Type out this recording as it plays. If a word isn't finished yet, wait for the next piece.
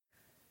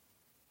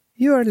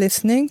You are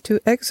listening to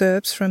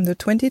excerpts from the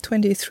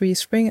 2023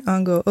 Spring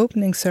Ango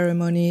opening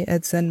ceremony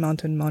at Zen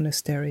Mountain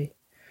Monastery.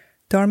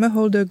 Dharma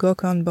holder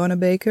Gokhan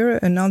Bonnebaker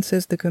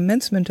announces the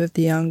commencement of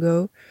the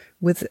Ango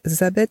with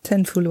Zabet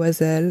Tenfu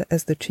Loisel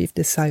as the chief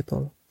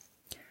disciple.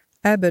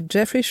 Abbot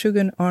Jeffrey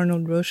Shugan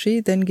Arnold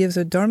Roshi then gives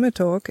a Dharma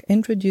talk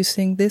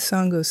introducing this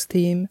Ango's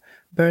theme,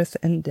 birth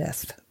and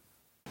death.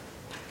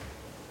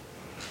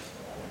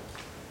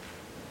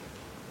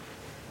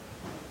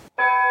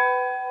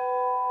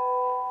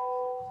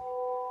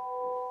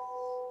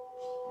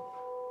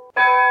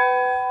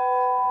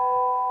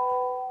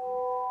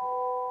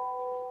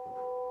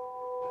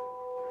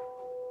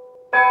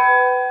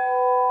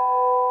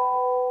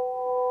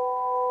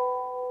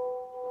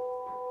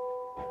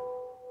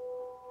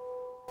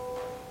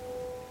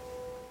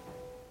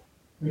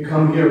 We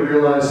come here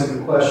realizing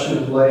the question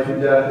of life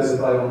and death is a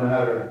vital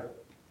matter.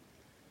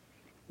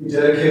 We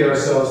dedicate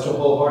ourselves to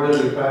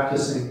wholeheartedly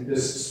practicing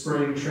this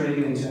spring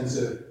training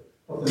intensive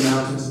of the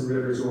Mountains and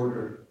Rivers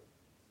Order.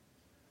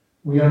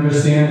 We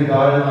understand the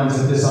guidelines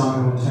of this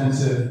Ango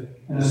intensive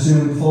and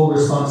assume full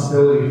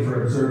responsibility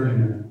for observing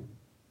them.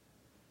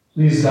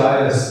 Please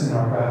guide us in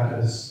our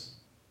practice.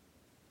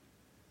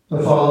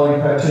 The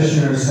following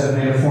practitioners have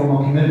made a formal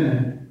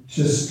commitment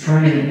to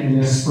train in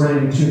this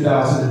spring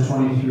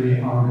 2023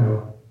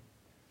 Ango.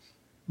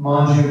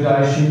 Manju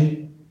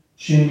Daishi,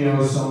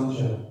 Shinyo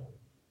Sonja.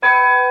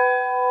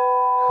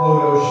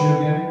 Kodo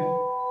Shugen,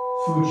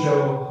 Fucho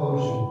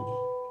Hojin.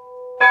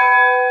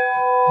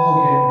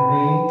 Hogan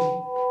Green,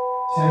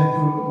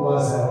 Tenfu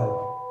Loisel.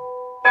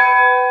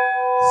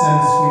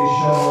 Sensui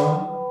Shoan,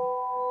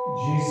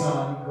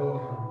 Jisan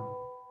Gokhan.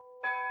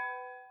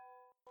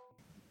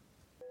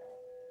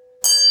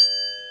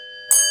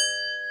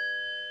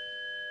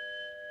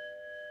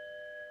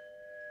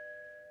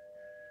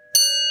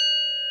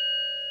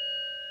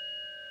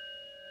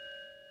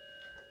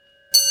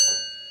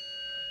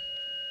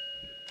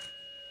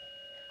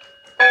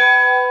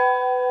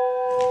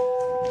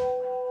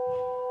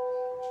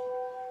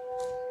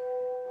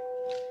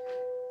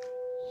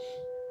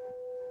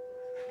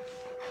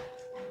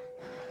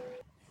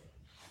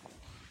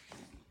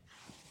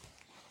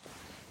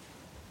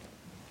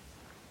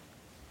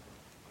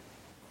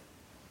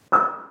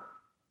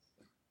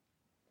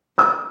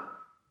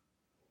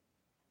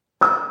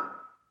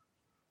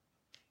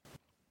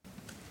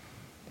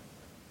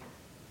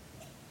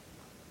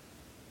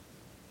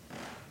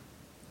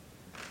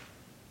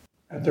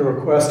 At the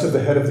request of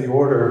the head of the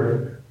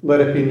order,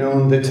 let it be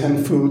known that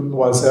Tenfu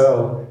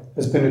Loisel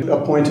has been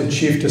appointed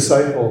chief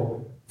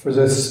disciple for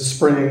this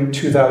spring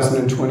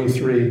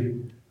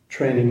 2023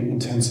 training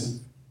intensive.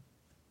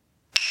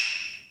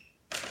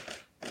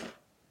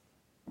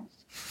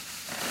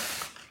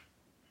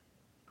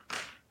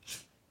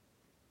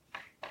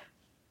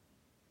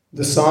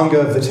 The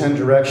Sangha of the 10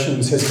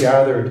 Directions has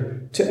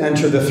gathered to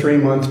enter the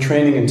 3-month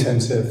training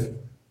intensive,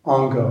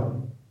 Ango.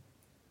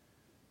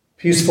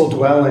 Peaceful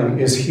dwelling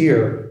is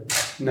here,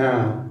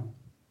 now.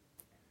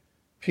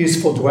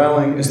 Peaceful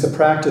dwelling is the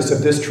practice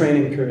of this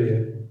training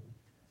period.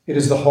 It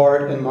is the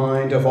heart and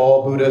mind of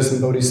all Buddhas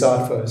and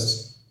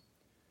Bodhisattvas.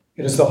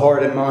 It is the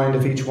heart and mind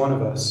of each one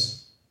of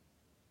us.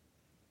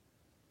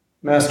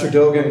 Master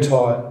Dogen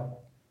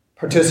taught,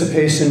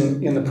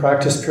 participation in the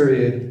practice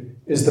period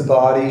is the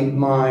body,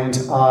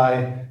 mind,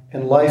 eye,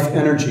 and life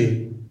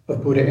energy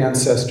of Buddha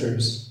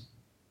ancestors.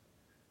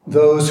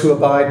 Those who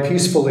abide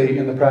peacefully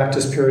in the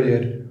practice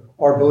period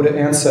are Buddha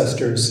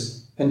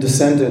ancestors and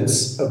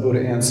descendants of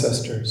Buddha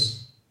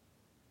ancestors.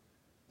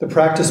 The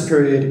practice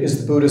period is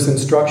the Buddha's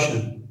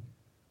instruction,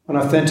 an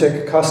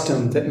authentic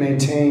custom that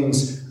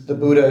maintains the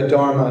Buddha,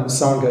 Dharma,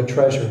 Sangha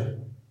treasure.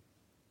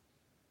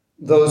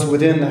 Those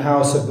within the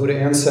house of Buddha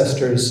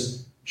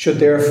ancestors should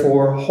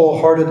therefore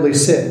wholeheartedly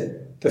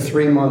sit the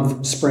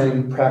 3-month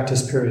spring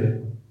practice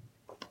period.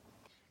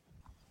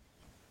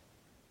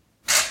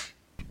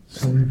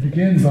 So we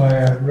begin by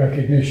a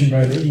recognition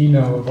by the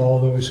Ino of all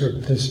those who are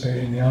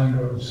participating in the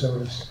Ango.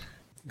 So as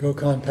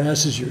Gokhan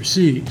passes your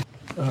seat,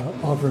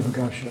 offer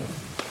Vakasha.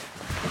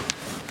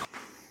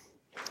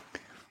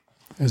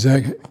 As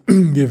I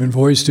given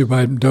voice to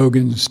by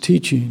Dogen's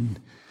teaching,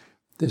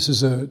 this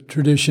is a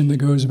tradition that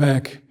goes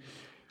back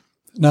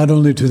not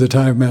only to the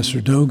time of Master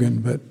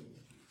Dogen, but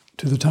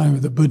to the time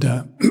of the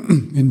Buddha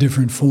in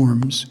different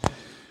forms.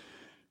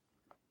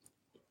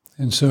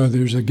 And so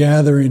there's a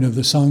gathering of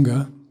the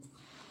Sangha,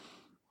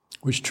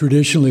 which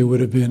traditionally would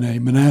have been a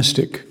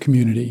monastic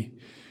community,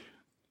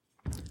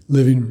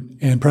 living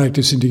and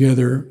practicing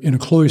together in a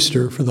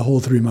cloister for the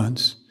whole 3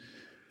 months.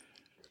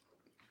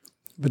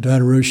 But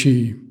Dada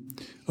Roshi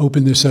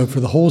opened this up for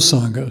the whole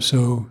Sangha,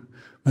 so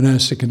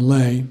monastic and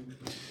lay,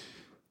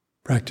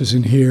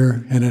 practicing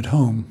here and at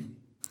home.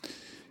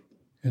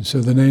 And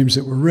so the names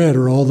that were read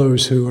are all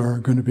those who are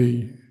going to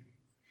be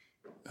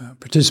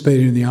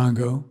participating in the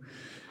Ango.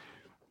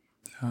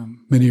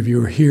 Many of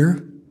you are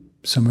here.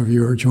 Some of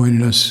you are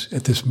joining us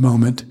at this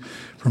moment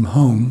from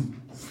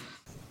home.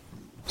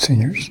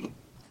 Seniors.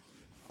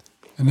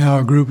 And now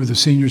a group of the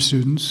senior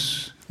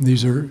students.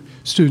 These are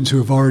students who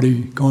have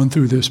already gone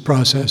through this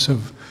process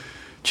of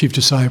chief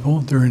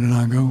disciple during an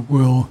Ango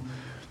will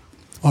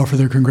offer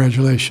their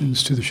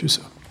congratulations to the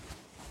Shuso.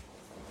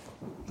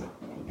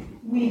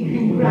 We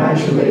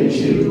congratulate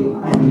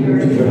you on your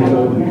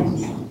development.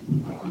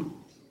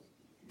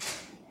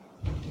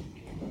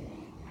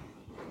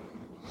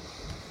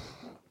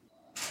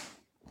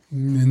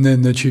 And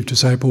then the chief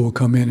disciple will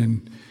come in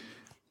and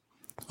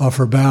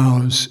offer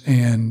bows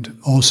and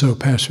also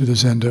pass through the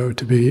zendo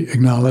to be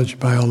acknowledged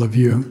by all of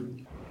you.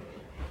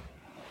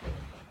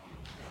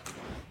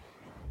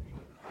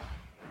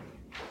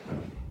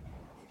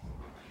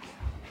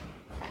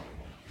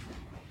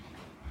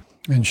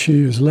 And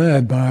she is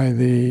led by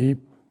the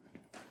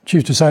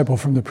chief disciple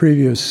from the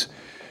previous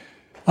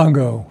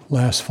Ango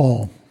last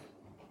fall.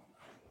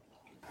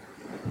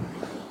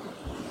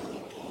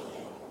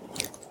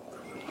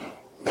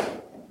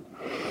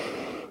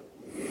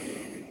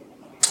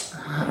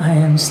 I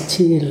am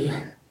still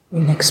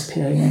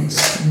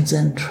inexperienced in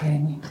Zen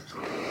training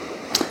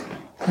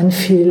and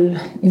feel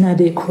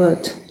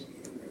inadequate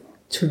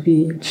to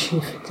be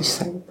chief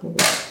disciple.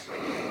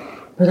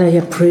 But I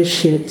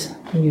appreciate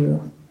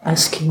you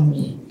asking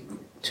me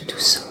to do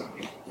so.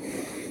 It's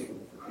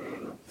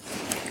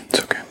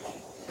okay.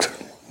 It's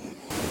okay.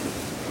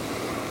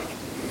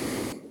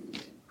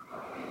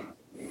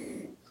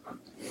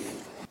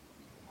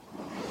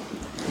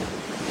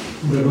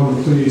 Would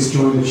everyone please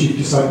join the chief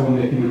disciple in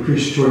making an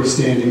appreciatory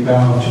standing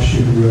bow to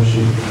Shugo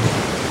Roshi.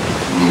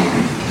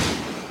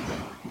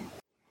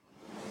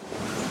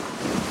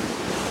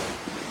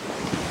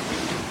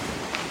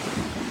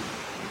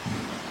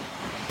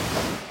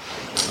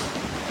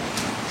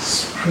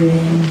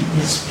 Spring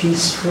is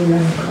peaceful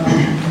and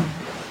calm.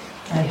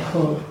 I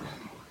hope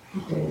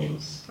it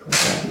is.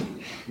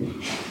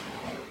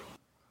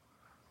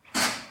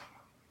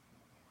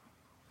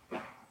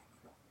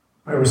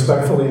 I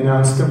respectfully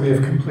announce that we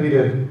have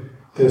completed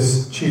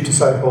this chief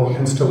disciple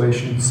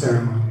installation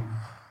ceremony.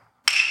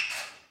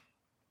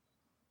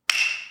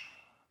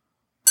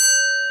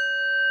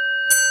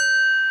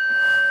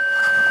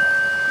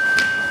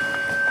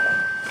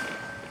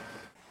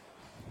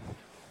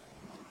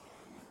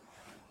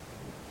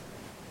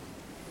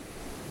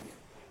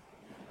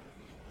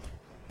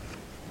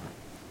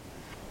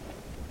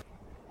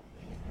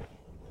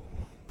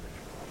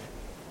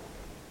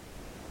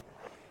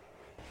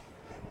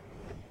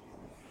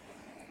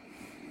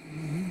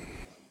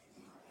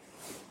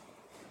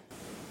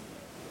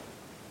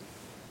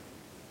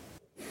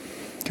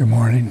 Good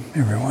morning,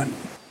 everyone.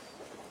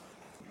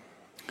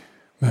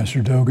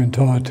 Master Dogen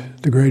taught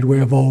the great way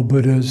of all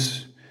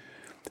Buddhas,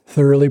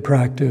 thoroughly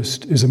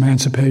practiced, is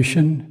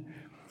emancipation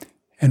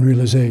and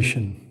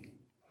realization.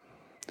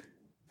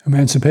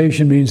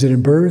 Emancipation means that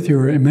in birth you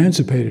are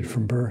emancipated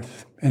from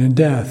birth, and in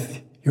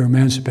death you're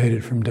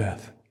emancipated from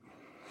death.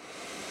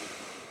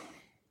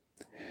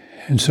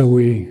 And so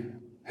we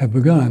have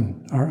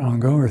begun our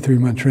Ango, our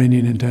 3-month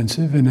training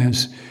intensive, and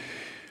as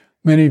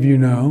many of you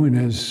know, and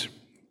as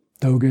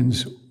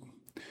Dogen's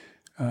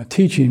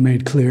teaching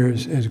made clear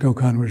as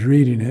Gokhan was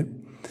reading it,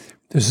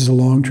 this is a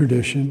long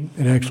tradition.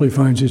 It actually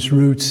finds its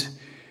roots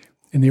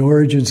in the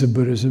origins of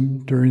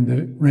Buddhism during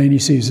the rainy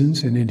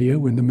seasons in India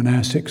when the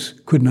monastics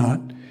could not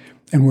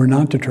and were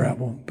not to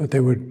travel, but they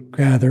would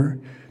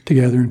gather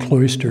together in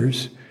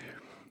cloisters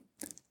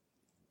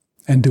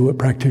and do what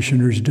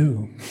practitioners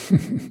do.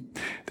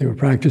 They would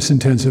practice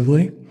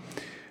intensively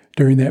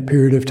during that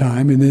period of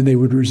time, and then they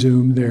would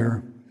resume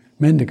their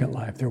mendicant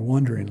life, their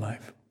wandering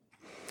life.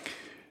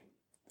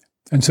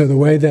 And so the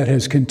way that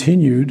has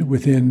continued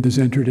within the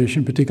Zen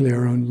tradition, particularly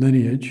our own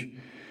lineage,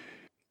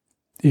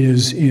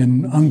 is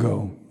in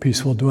Ango,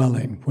 peaceful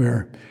dwelling,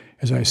 where,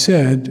 as I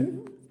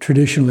said,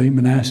 traditionally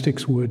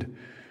monastics would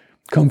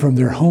come from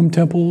their home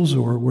temples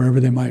or wherever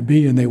they might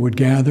be, and they would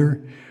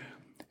gather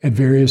at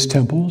various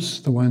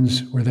temples, the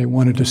ones where they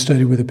wanted to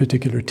study with a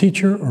particular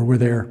teacher or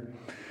where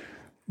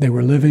they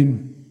were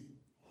living,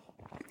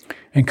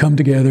 and come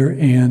together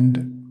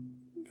and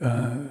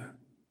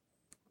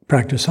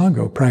practice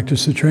Ango,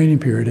 practice the training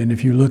period. And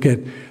if you look at,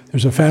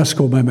 there's a fast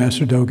school by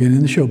Master Dogen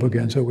in the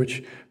Shobogenzo,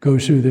 which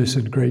goes through this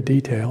in great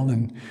detail,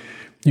 and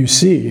you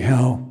see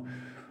how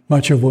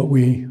much of what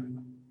we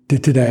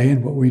did today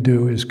and what we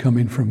do is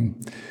coming from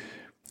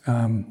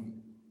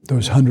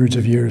those hundreds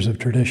of years of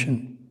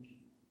tradition.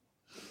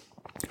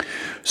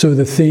 So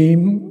the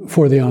theme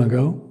for the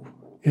Ango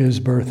is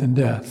birth and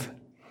death.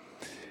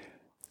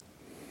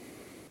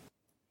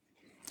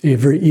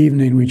 Every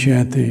evening we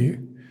chant the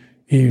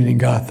evening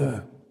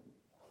gatha,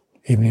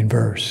 evening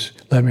verse.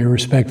 Let me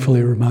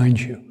respectfully remind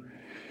you.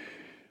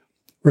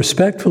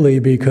 Respectfully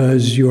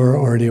because you're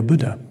already a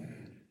Buddha.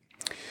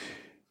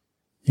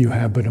 You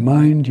have Buddha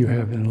mind, you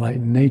have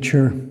enlightened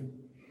nature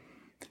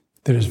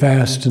that is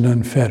vast and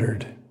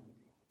unfettered.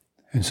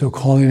 And so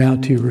calling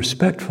out to you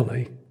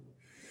respectfully,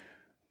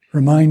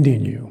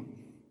 reminding you,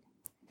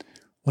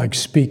 like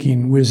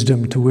speaking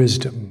wisdom to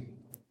wisdom,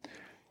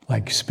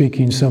 like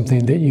speaking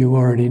something that you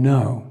already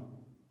know,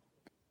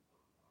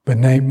 but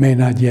may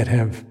not yet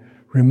have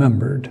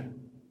remembered,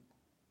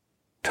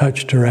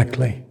 touched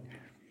directly.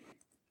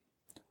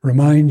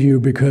 Remind you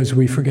because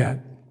we forget.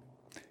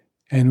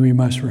 And we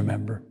must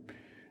remember.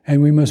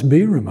 And we must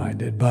be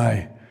reminded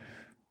by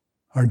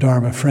our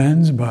Dharma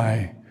friends,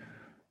 by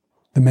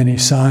the many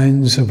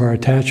signs of our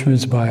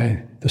attachments,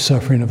 by the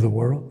suffering of the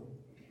world.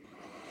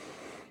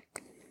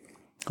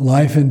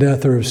 Life and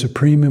death are of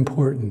supreme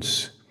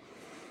importance.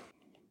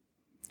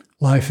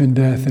 Life and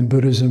death in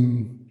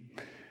Buddhism,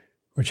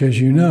 which, as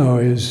you know,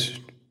 is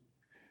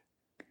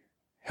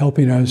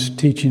helping us,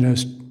 teaching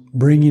us,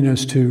 bringing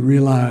us to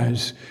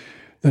realize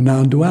the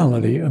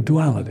non-duality of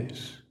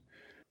dualities.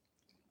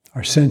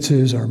 Our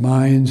senses, our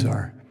minds,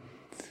 our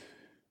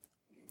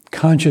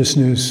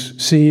consciousness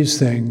sees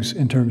things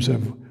in terms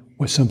of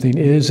what something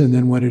is and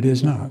then what it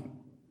is not.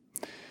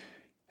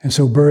 And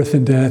so birth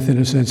and death, in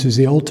a sense, is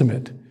the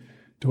ultimate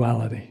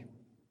duality.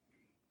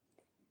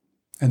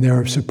 And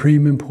they're of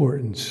supreme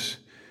importance.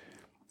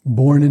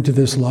 Born into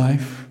this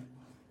life,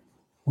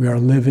 we are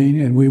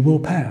living and we will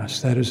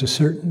pass. That is a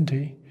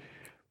certainty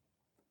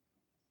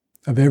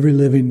of every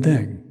living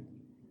thing.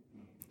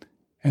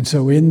 And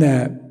so in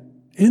that,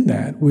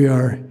 we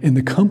are in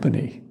the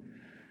company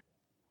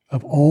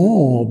of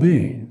all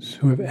beings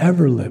who have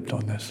ever lived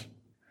on this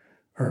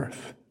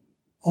earth,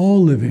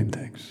 all living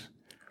things.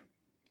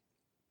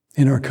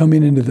 In our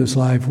coming into this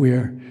life, we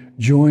are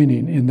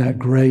joining in that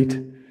great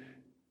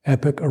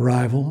epic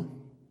arrival.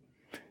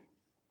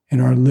 In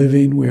our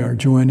living, we are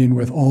joining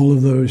with all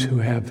of those who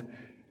have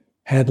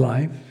had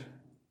life,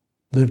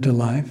 lived a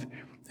life.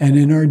 And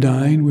in our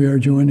dying, we are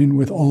joining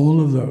with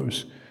all of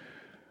those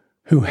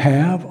who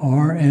have,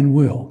 are, and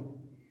will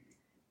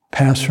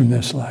pass from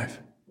this life.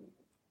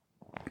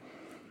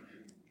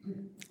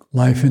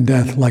 Life and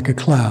death like a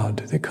cloud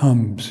that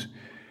comes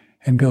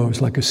and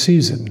goes, like a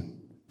season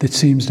that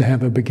seems to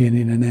have a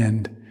beginning and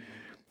end,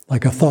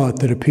 like a thought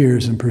that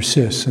appears and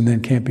persists and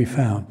then can't be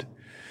found.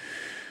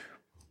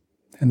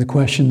 And the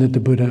question that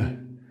the Buddha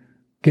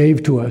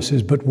gave to us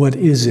is, but what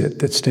is it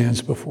that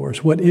stands before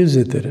us? What is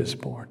it that is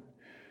born?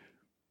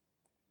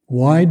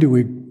 Why do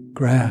we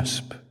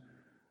grasp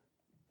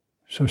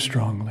so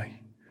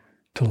strongly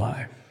to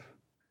life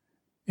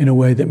in a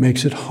way that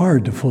makes it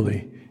hard to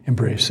fully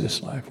embrace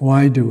this life?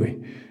 Why do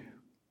we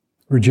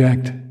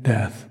reject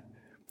death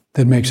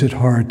that makes it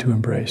hard to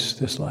embrace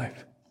this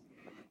life?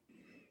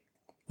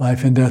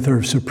 Life and death are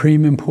of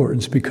supreme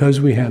importance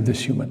because we have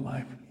this human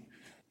life.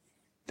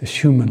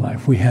 This human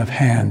life, we have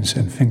hands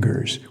and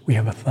fingers. We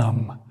have a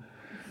thumb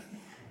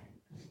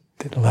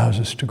that allows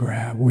us to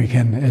grab. We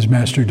can, as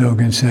Master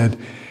Dogen said,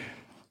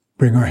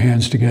 bring our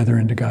hands together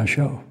into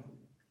Gassho.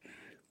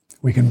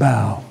 We can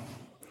bow.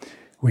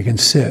 We can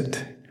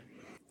sit.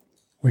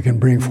 We can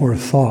bring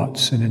forth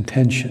thoughts and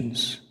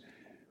intentions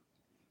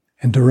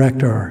and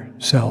direct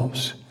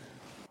ourselves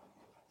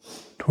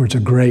towards a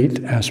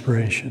great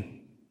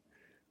aspiration.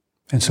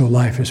 And so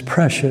life is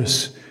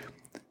precious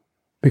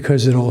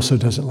because it also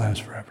doesn't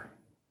last forever.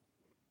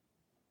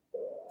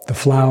 The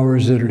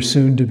flowers that are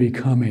soon to be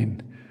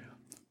coming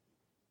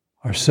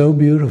are so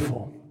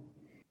beautiful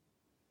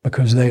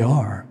because they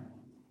are,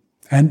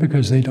 and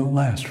because they don't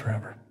last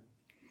forever.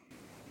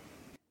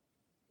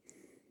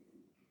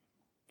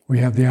 We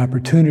have the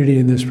opportunity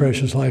in this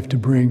precious life to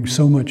bring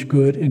so much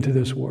good into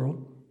this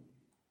world.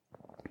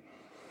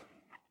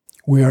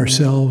 We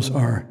ourselves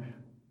are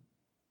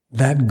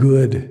that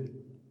good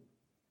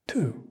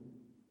too.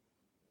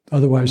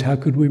 Otherwise, how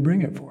could we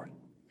bring it forth?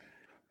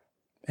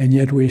 And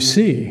yet we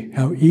see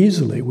how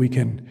easily we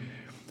can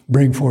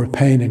bring forth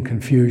pain and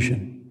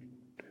confusion,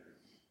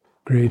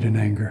 greed and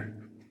anger.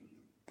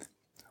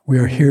 We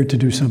are here to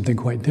do something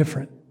quite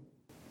different.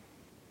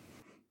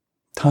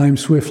 Time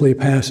swiftly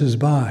passes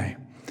by.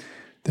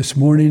 This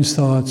morning's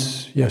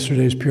thoughts,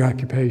 yesterday's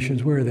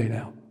preoccupations, where are they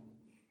now?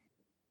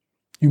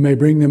 You may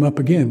bring them up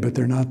again, but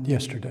they're not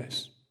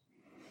yesterday's.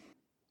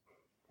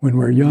 When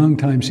we're young,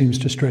 time seems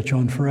to stretch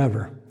on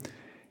forever.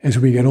 As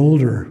we get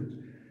older,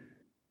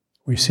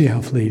 we see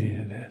how fleeting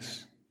it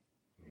is.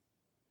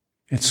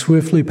 It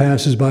swiftly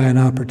passes by, an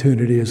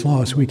opportunity is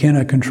lost. We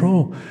cannot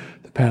control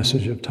the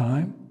passage of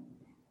time,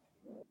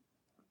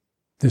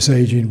 this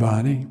aging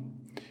body.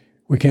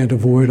 We can't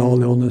avoid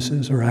all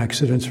illnesses or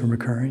accidents from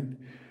occurring.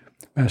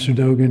 Master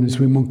Dogen, as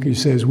Vimunki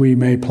says, we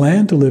may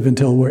plan to live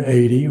until we're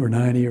 80 or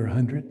 90 or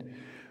 100,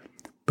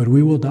 but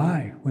we will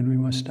die when we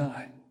must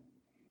die.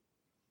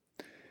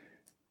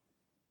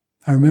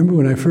 I remember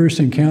when I first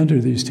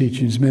encountered these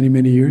teachings many,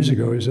 many years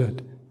ago as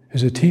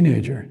a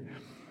teenager,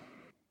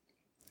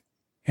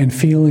 and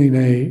feeling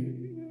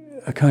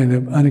a kind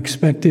of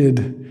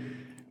unexpected,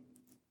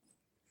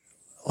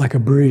 like a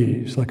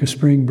breeze, like a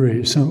spring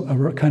breeze,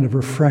 a kind of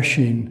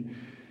refreshing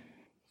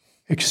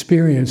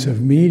experience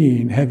of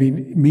meeting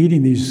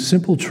these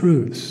simple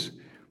truths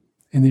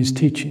in these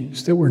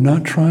teachings, that we're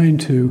not trying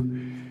to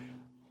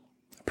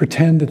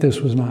pretend that this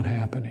was not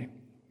happening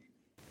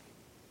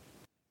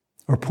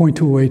or point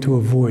to a way to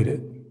avoid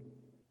it,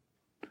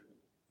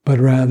 but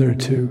rather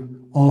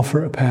to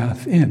offer a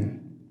path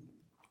in.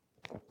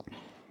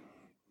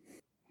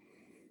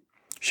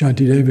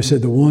 Shantideva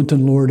said, the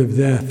wanton lord of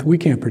death, we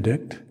can't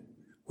predict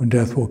when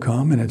death will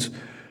come, and it's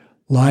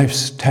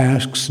life's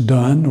tasks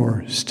done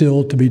or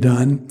still to be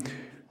done.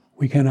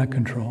 we cannot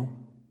control.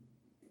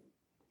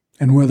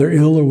 And whether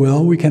ill or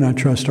well, we cannot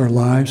trust our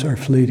lives, our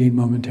fleeting,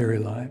 momentary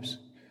lives.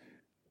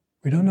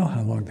 We don't know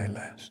how long they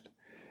last.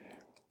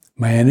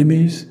 My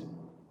enemies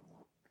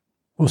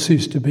will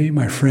cease to be.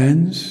 My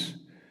friends,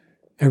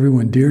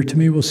 everyone dear to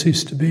me will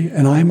cease to be.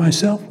 And I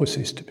myself will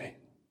cease to be.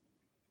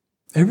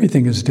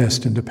 Everything is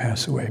destined to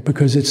pass away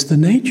because it's the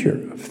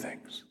nature of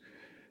things.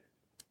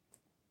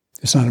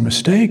 It's not a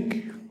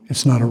mistake.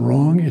 It's not a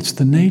wrong. It's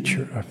the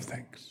nature of things.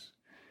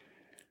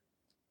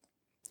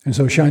 And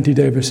so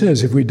Shantideva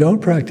says, if we don't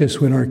practice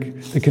when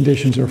the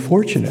conditions are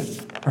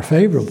fortunate, are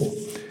favorable,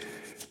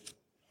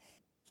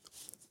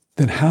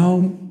 then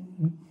how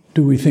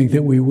do we think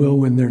that we will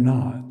when they're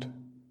not?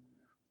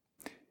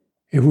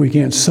 If we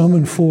can't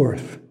summon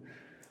forth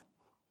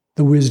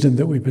the wisdom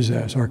that we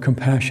possess, our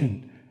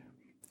compassion,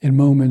 in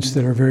moments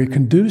that are very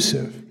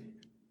conducive,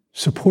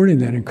 supporting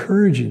that,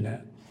 encouraging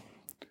that,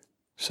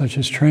 such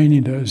as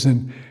training does,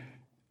 then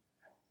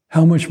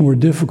how much more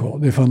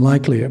difficult, if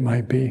unlikely it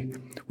might be,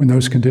 when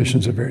those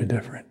conditions are very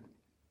different.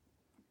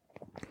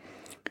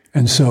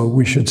 And so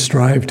we should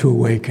strive to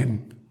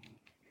awaken.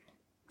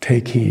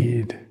 Take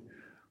heed,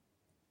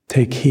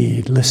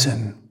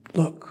 listen,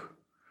 look.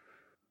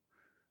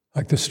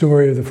 Like the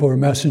story of the four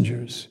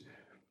messengers,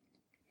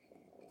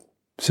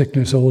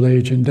 sickness, old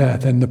age, and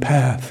death, and the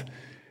path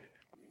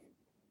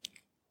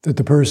that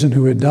the person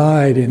who had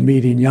died in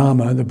meeting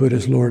Yama, the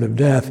Buddha's Lord of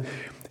Death,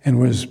 and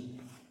was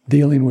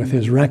dealing with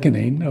his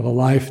reckoning of a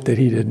life that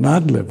he did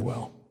not live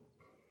well.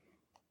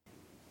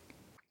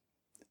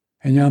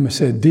 And Yama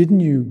said,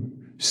 didn't you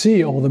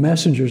see all the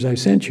messengers I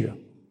sent you?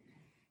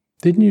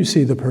 Didn't you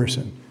see the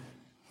person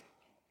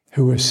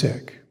who was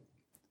sick?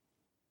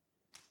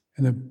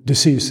 And the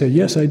deceased said,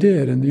 yes, I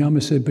did. And the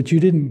Yama said, but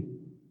didn't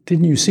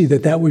you see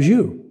that was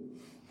you?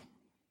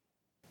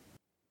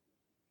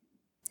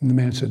 And the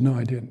man said, no,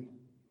 I didn't.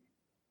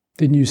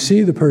 Didn't you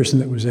see the person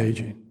that was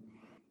aging?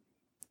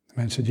 The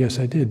man said, yes,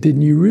 I did.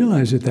 Didn't you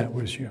realize that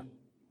was you?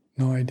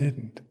 No, I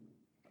didn't.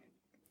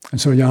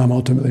 And so Yama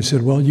ultimately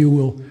said, well,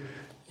 you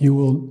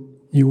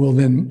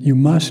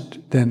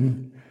must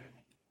then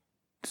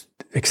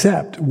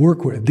accept,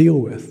 work with, deal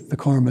with the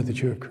karma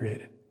that you have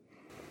created.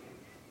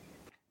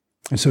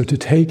 And so to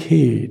take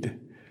heed,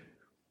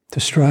 to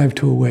strive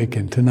to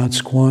awaken, to not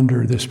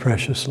squander this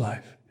precious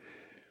life.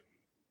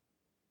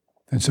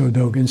 And so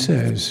Dogen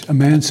says,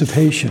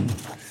 emancipation,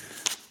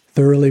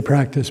 thoroughly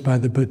practiced by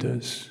the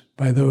Buddhas,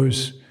 by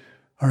those,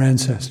 our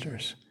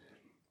ancestors,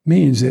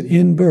 means that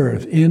in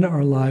birth, in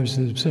our lives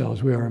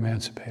themselves, we are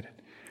emancipated.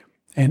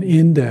 And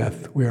in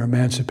death, we are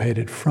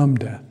emancipated from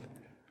death.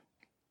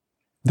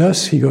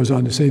 Thus, he goes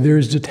on to say, there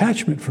is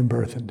detachment from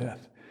birth and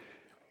death,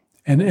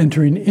 and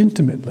entering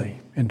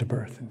intimately into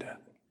birth and death.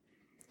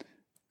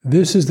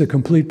 This is the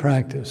complete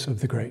practice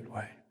of the Great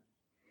Way.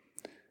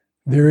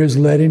 There is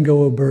letting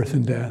go of birth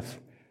and death,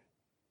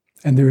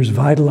 and there is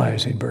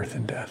vitalizing birth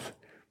and death.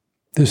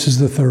 This is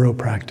the thorough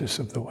practice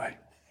of the way.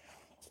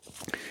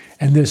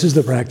 And this is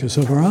the practice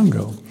of our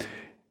Ango.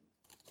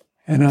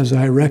 And as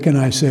I reckon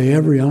I say,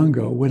 every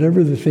Ango,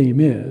 whatever the theme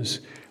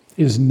is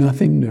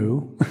nothing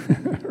new,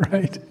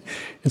 right?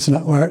 It's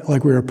not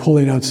like we are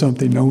pulling out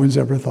something no one's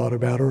ever thought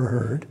about or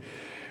heard.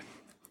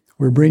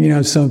 We're bringing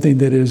out something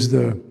that is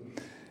the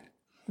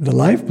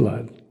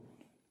lifeblood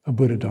of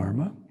Buddha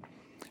Dharma,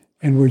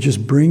 and we're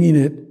just bringing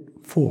it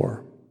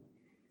forth.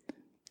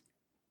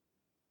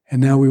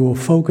 And now we will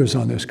focus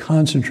on this,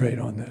 concentrate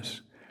on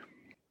this.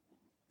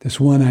 This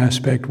one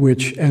aspect,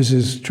 which, as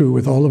is true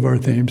with all of our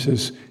themes,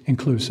 is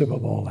inclusive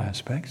of all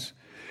aspects,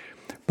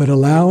 but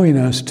allowing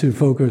us to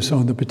focus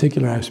on the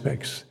particular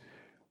aspects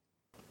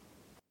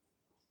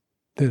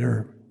that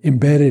are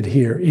embedded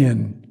here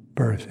in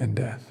birth and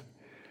death.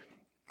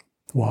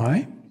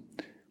 Why?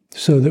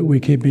 So that we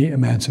can be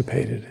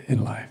emancipated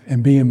in life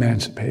and be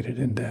emancipated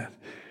in death.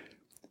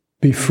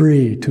 Be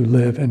free to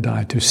live and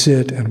die, to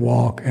sit and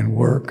walk and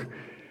work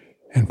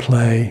and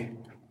play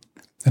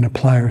and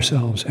apply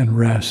ourselves and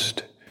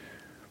rest.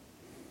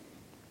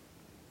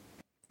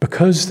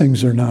 Because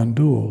things are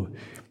non-dual,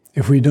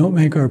 if we don't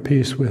make our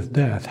peace with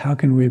death, how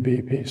can we be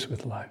at peace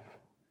with life?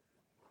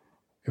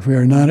 If we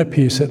are not at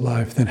peace at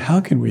life, then how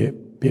can we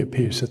be at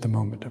peace at the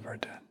moment of our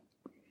death?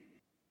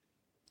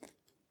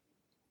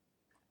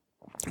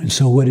 And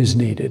so what is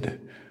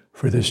needed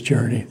for this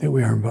journey that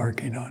we are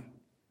embarking on?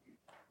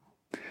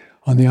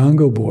 On the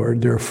Ango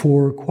board, there are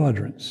 4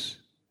 quadrants.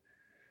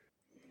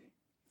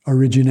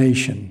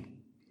 Origination.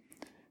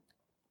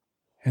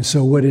 And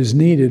so what is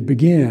needed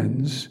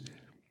begins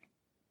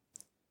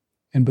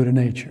in Buddha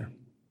nature.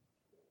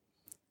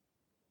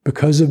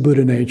 Because of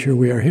Buddha nature,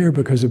 we are here.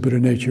 Because of Buddha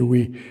nature,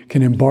 we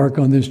can embark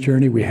on this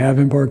journey. We have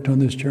embarked on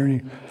this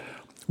journey.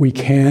 We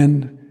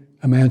can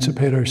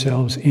emancipate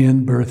ourselves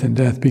in birth and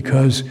death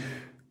because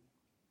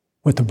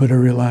what the Buddha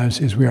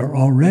realized is we are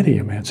already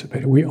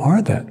emancipated. We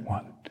are that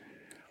one.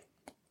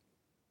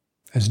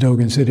 As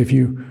Dogen said, if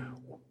you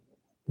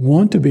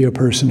want to be a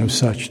person of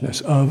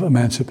suchness, of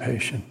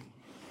emancipation,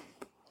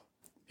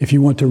 if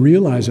you want to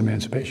realize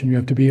emancipation, you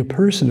have to be a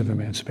person of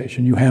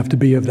emancipation. You have to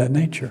be of that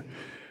nature.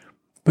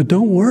 But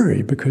don't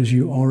worry, because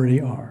you already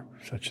are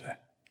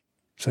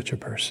such a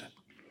person.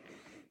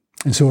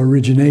 And so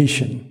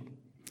origination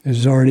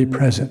is already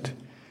present.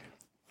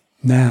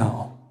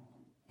 Now,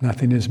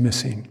 nothing is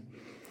missing.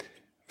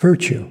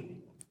 Virtue,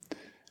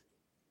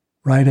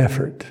 right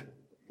effort,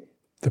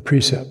 the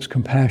precepts,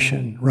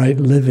 compassion, right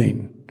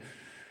living.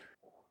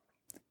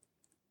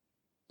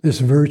 This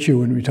virtue,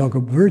 when we talk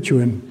of virtue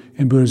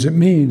in Buddhism, it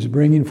means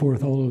bringing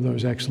forth all of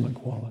those excellent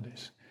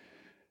qualities.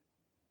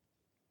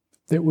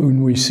 That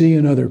when we see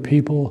in other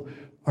people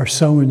are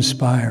so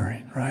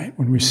inspiring, right?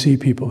 When we see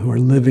people who are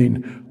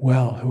living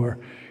well, who are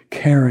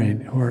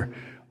caring, who are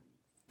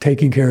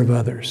taking care of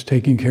others,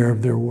 taking care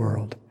of their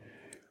world,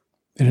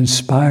 it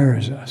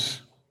inspires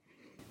us.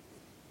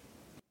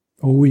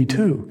 Well, we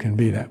too can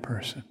be that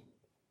person,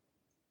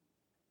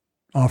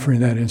 offering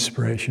that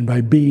inspiration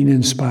by being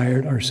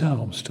inspired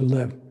ourselves to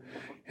live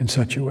in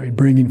such a way,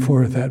 bringing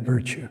forth that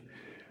virtue,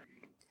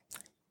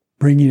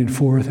 bringing it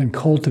forth and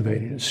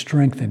cultivating it,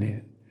 strengthening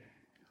it,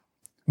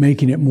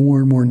 making it more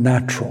and more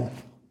natural,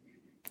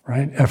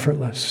 right?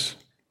 Effortless,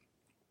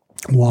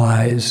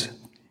 wise,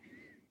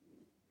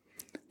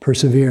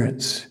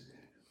 perseverance.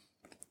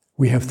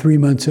 We have 3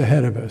 months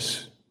ahead of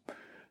us.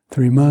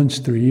 3 months,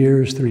 3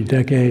 years, 3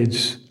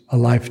 decades, a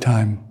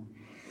lifetime.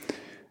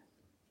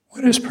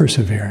 What is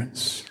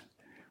perseverance?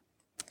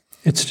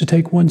 It's to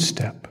take one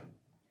step,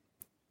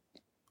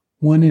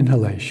 one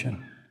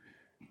inhalation,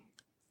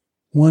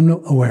 one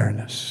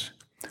awareness,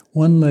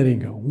 one letting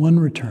go, one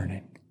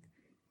returning.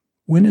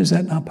 When is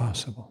that not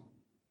possible?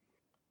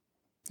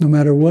 No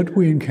matter what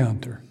we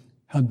encounter,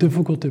 how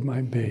difficult it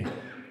might be.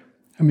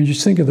 I mean,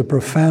 just think of the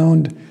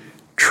profound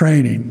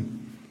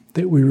training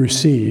that we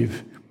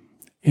receive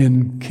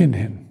in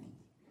Kinhin.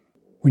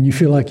 When you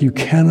feel like you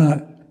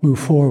cannot move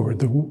forward,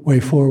 the way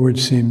forward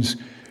seems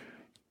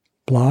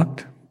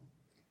blocked.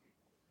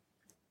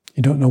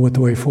 You don't know what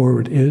the way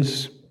forward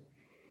is.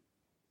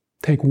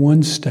 Take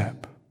one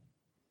step.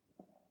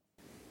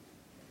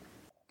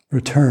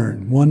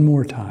 Return one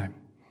more time.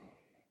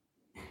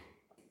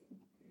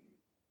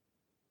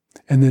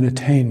 And then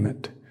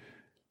attainment.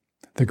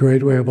 The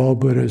great way of all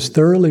Buddhas,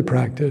 thoroughly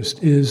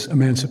practiced, is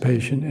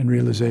emancipation and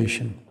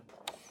realization.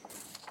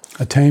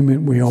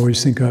 Attainment we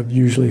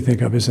usually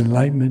think of as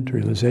enlightenment,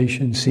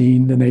 realization,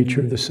 seeing the nature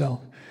of the self,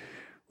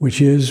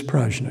 which is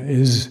prajna,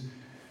 is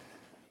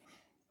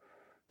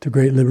the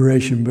great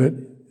liberation. But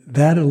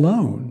that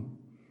alone,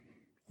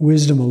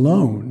 wisdom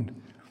alone,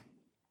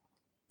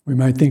 we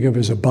might think of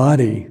as a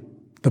body,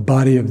 the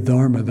body of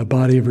Dharma, the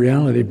body of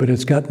reality, but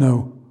it's got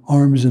no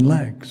arms and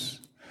legs.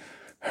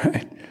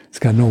 Right? It's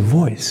got no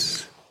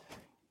voice.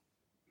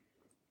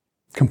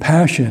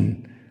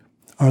 Compassion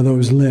are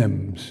those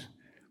limbs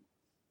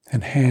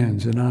and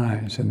hands and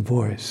eyes and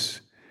voice.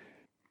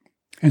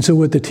 And so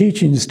what the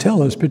teachings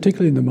tell us,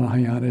 particularly in the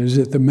Mahayana, is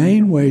that the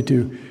main way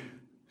to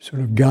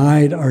sort of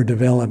guide our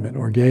development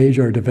or gauge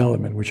our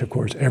development, which of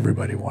course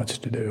everybody wants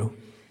to do,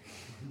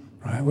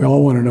 right? We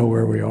all want to know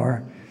where we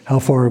are. How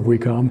far have we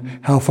come?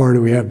 How far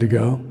do we have to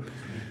go?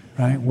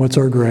 Right? What's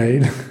our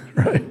grade?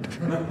 Right?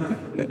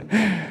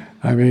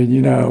 I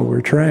mean,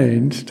 we're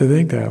trained to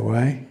think that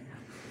way.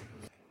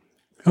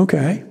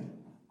 Okay.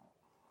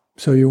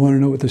 So you want to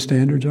know what the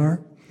standards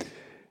are?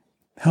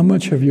 How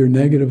much have your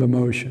negative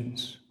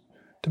emotions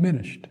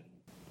diminished?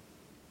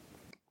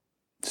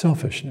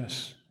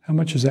 Selfishness. How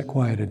much has that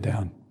quieted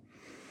down?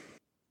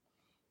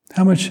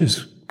 How much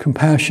has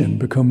compassion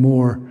become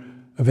more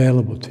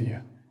available to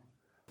you?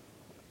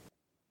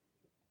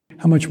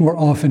 How much more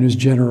often is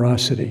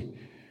generosity?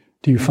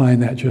 Do you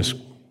find that just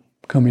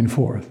coming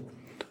forth?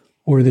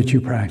 Or that you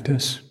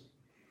practice?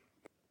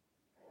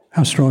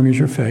 How strong is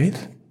your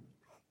faith?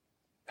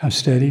 How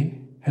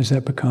steady has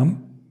that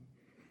become?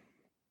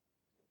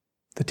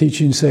 The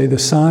teachings say the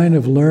sign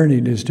of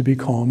learning is to be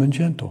calm and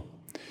gentle.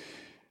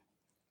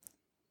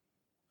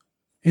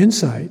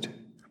 Insight,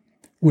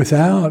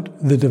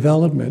 without the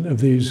development of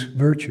these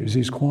virtues,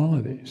 these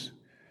qualities,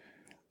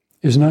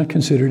 is not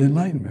considered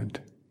enlightenment.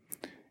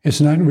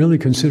 It's not really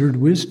considered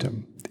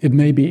wisdom. It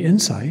may be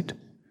insight,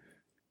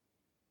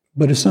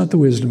 but it's not the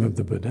wisdom of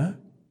the Buddha,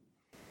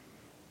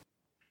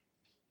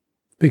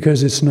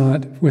 because it's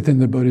not within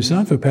the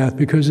Bodhisattva path,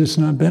 because it's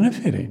not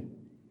benefiting.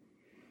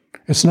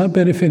 It's not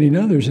benefiting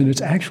others, and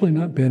it's actually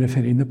not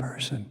benefiting the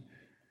person.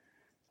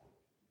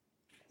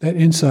 That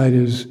insight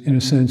is, in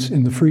a sense,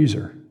 in the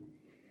freezer.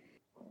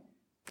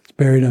 It's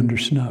buried under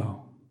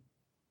snow.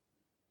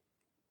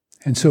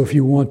 And so if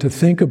you want to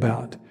think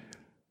about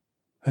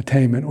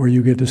attainment, or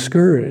you get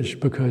discouraged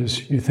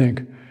because you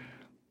think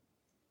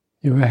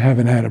you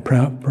haven't had a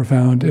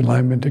profound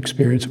enlightenment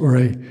experience or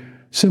a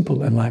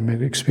simple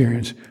enlightenment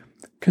experience,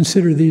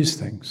 consider these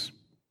things.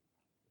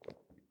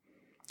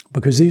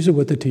 Because these are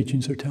what the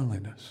teachings are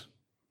telling us.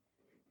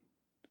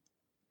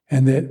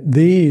 And that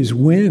these,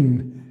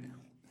 when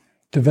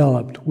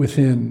developed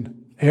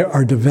within,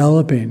 our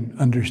developing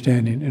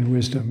understanding and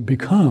wisdom,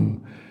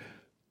 become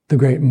the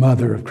great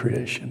mother of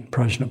creation,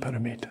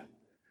 Prajnaparamita.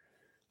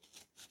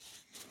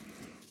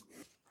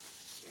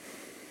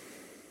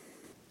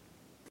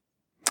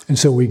 And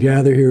so we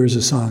gather here as a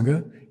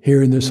Sangha,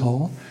 here in this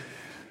hall.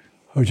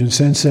 Hojin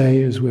Sensei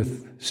is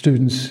with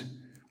students,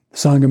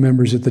 Sangha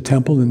members at the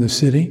temple in the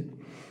city.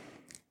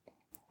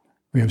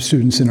 We have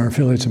students in our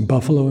affiliates in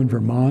Buffalo and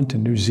Vermont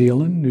and New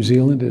Zealand. New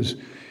Zealand is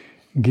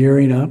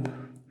gearing up.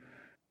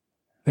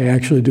 They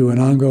actually do an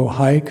Ango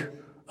hike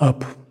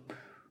up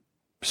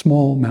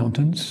small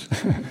mountains,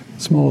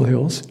 small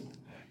hills,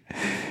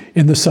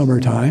 in the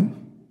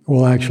summertime.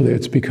 Well, actually,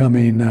 it's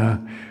becoming,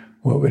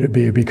 what would it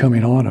be?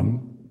 Becoming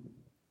autumn.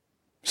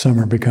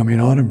 Summer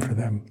becoming autumn for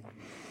them.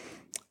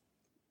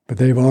 But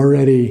they've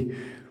already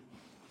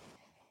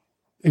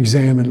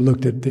examined,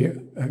 looked at the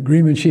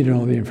agreement sheet and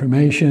all the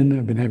information.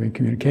 I've been having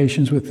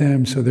communications with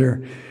them, so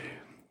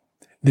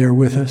they're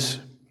with us.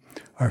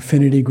 Our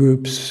affinity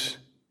groups,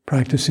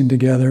 practicing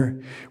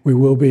together. We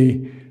will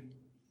be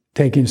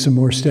taking some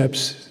more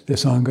steps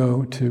this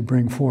Ango to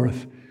bring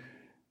forth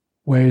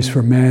ways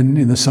for men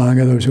in the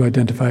Sangha, those who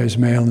identify as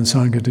male in the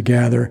Sangha, to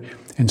gather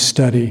and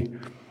study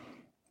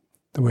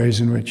the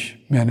ways in which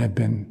men have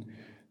been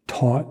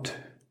taught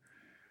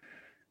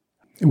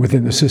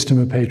within the system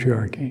of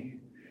patriarchy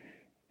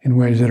in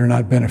ways that are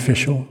not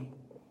beneficial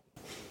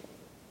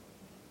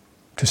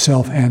to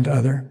self and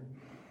other.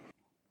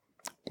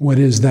 What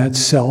is that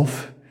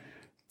self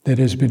that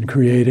has been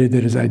created,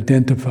 that is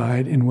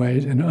identified in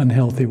ways, in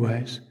unhealthy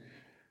ways,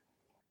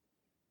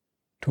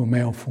 to a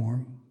male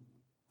form?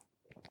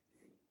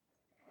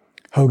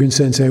 Hogan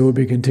Sensei will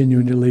be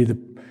continuing to lead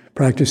the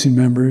practicing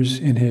members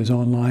in his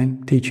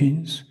online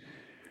teachings.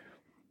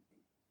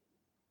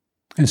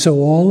 And so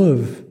all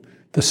of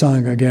the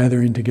Sangha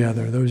gathering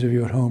together, those of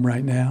you at home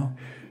right now,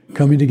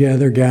 coming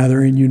together,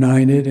 gathering,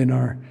 united in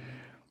our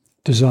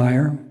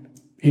desire,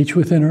 each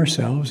within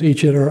ourselves,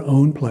 each at our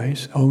own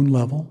place, own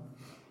level,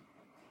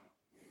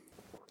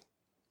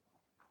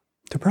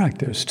 to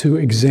practice, to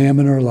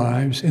examine our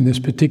lives in this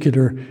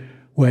particular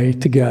way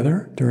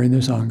together during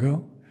this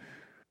Ango,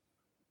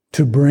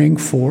 to bring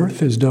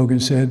forth, as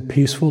Dogen said,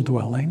 peaceful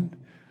dwelling.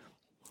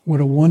 What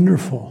a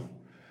wonderful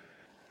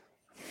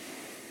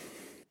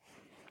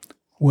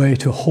way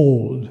to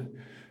hold,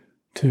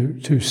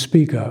 to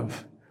speak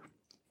of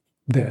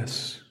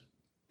this,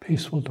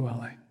 peaceful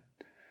dwelling.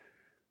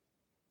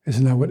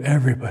 Isn't that what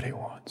everybody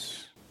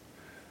wants?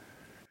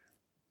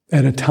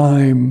 At a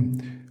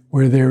time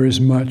where there is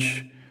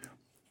much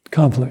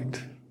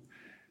conflict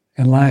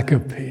and lack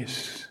of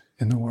peace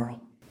in the world.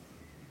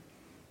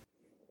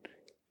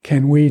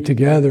 Can we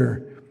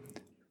together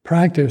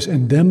practice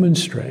and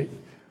demonstrate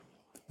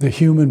the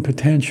human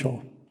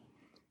potential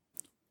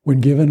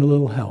when given a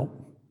little help,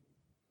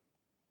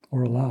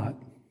 or a lot,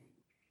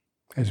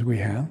 as we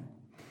have,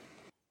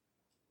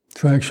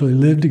 to actually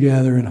live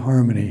together in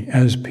harmony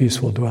as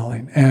peaceful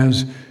dwelling,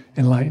 as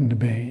enlightened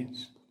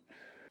beings?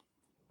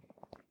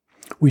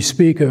 We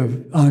speak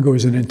of Ango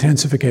as an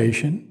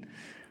intensification,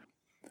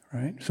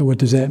 right? So what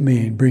does that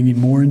mean? Bringing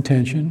more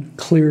intention,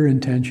 clear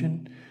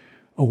intention,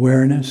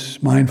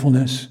 awareness,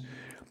 mindfulness,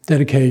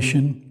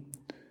 dedication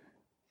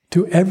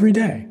to every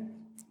day.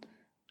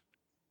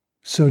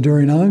 So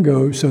during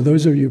Ango, so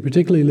those of you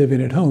particularly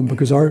living at home,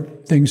 because our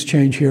things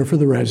change here for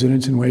the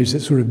residents in ways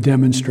that sort of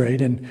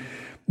demonstrate and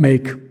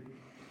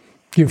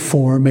give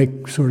form,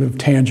 make sort of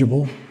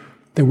tangible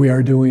that we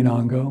are doing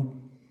Ango.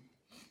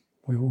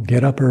 We will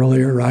get up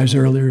earlier, rise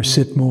earlier,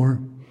 sit more.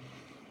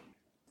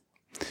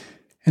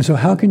 And so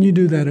how can you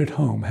do that at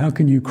home? How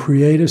can you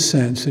create a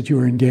sense that you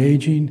are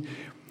engaging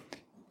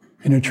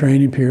in a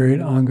training period,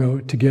 Ango,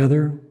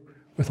 together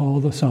with all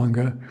the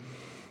Sangha,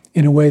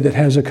 in a way that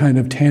has a kind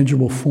of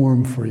tangible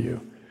form for you,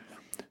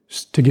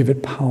 to give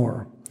it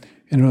power?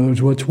 In other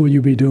words, what will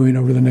you be doing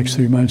over the next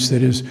 3 months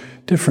that is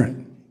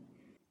different,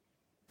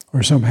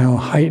 or somehow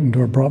heightened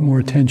or brought more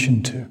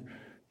attention to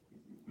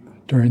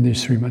during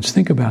these 3 months?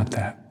 Think about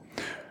that.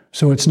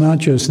 So it's not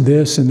just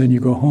this and then you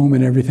go home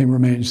and everything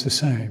remains the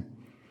same.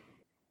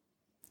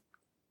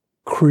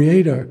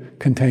 Create a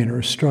container,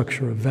 a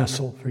structure, a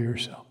vessel for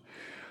yourself.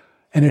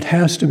 And it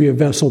has to be a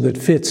vessel that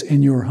fits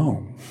in your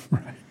home,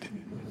 right?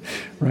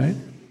 Right?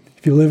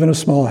 If you live in a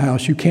small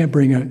house, you can't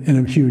bring in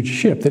a huge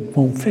ship that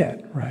won't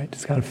fit, right?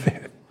 It's got to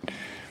fit.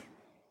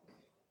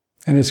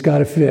 And it's got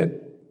to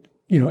fit,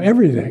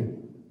 everything.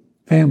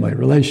 Family,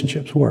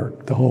 relationships,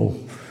 work, the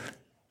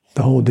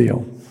whole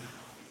deal.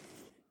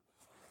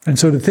 And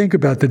so to think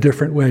about the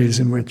different ways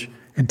in which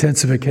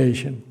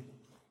intensification.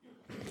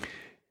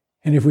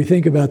 And if we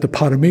think about the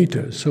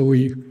paramitas, so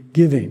we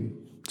giving.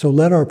 So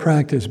let our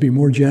practice be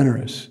more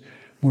generous,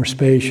 more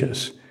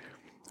spacious,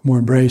 more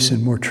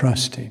embracing, more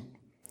trusting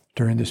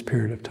during this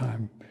period of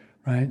time,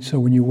 right? So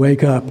when you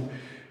wake up,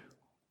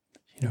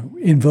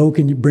 invoke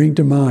and you bring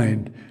to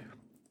mind,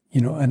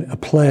 a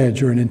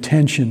pledge or an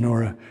intention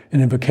or an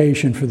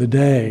invocation for the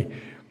day,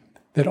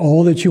 that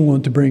all that you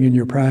want to bring in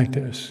your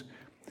practice,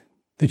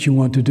 that you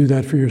want to do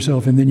that for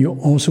yourself, and then you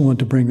also want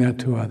to bring that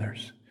to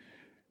others.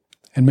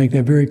 And make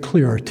that very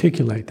clear,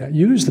 articulate that.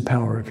 Use the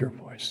power of your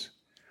voice,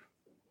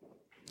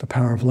 the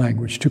power of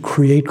language, to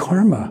create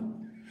karma,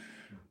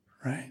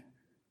 right?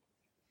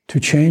 To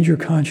change your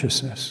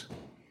consciousness,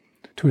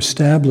 to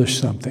establish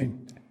something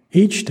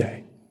each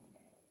day.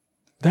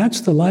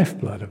 That's the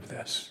lifeblood of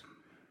this.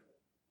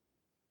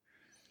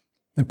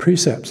 The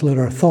precepts, let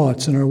our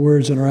thoughts and our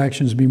words and our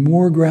actions be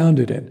more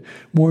grounded in,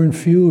 more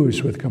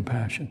infused with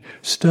compassion.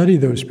 Study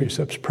those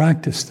precepts,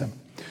 practice them.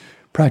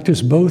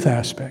 Practice both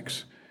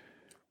aspects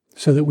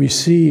so that we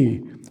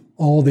see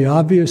all the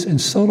obvious and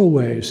subtle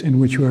ways in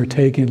which we are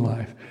taking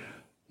life,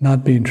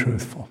 not being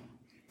truthful,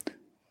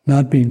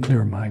 not being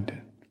clear-minded,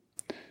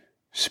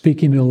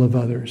 speaking ill of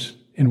others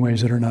in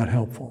ways that are not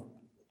helpful.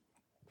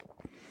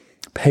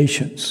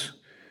 Patience.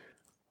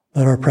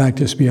 Let our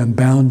practice be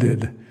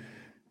unbounded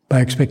by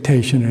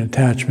expectation and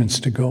attachments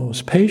to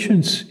goals.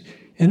 Patience,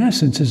 in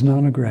essence, is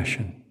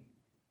non-aggression.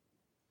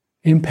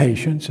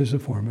 Impatience is a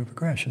form of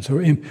aggression.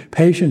 So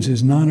patience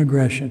is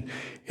non-aggression.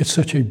 It's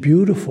such a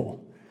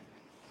beautiful,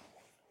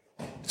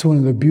 it's one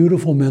of the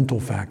beautiful mental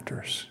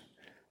factors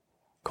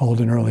called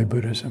in early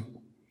Buddhism.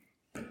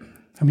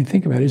 I mean,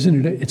 think about it,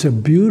 isn't it? It's a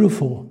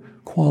beautiful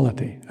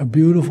quality, a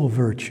beautiful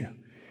virtue.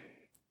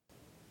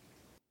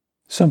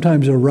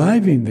 Sometimes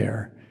arriving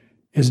there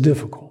is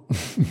difficult.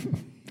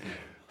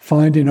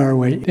 Finding our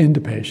way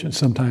into patience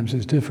sometimes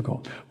is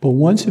difficult. But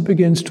once it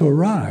begins to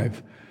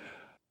arrive,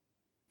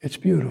 it's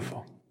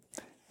beautiful.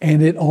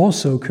 And it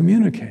also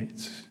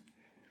communicates.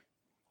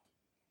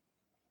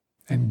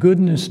 And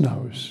goodness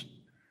knows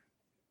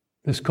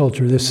this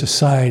culture, this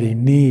society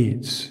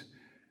needs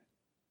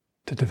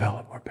to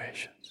develop more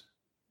patience.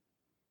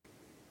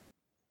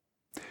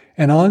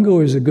 And Ango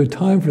is a good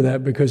time for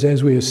that because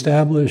as we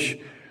establish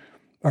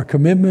our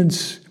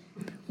commitments,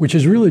 which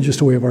is really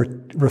just a way of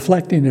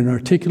reflecting and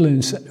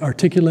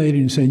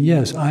articulating and saying,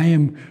 yes, I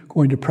am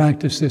going to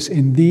practice this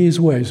in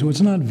these ways. So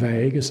it's not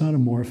vague, it's not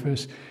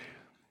amorphous.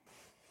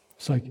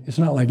 It's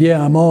not like,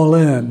 yeah, I'm all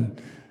in,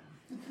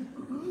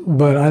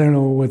 but I don't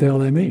know what the hell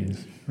that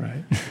means,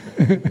 right?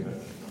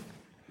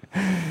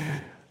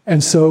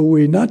 And so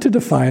not to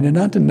define and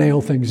not to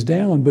nail things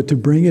down, but to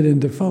bring it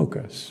into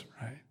focus,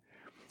 right?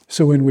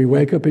 So when we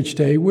wake up each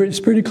day, it's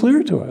pretty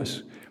clear to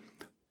us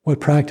what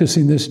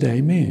practicing this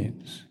day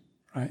means.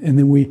 Right? And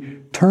then we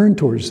turn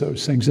towards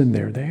those things, and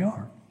there they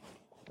are.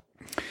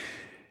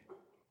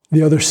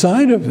 The other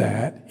side of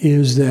that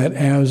is that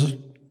as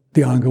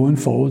the Ango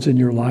unfolds and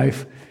your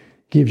life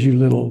gives you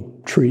little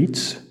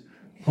treats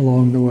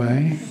along the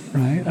way,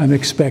 right?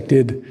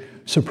 Unexpected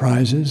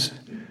surprises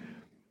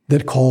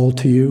that call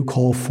to you,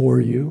 call for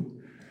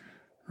you,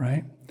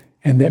 right?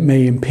 And that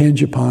may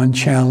impinge upon,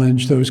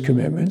 challenge those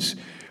commitments.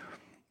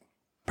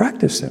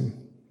 Practice them,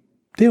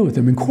 deal with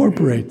them,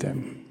 incorporate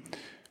them.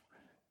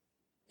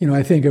 You know,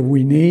 I think if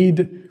we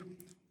need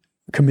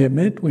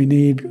commitment, we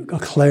need a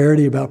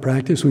clarity about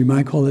practice. We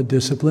might call it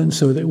discipline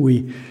so that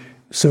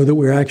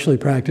we're actually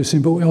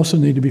practicing, but we also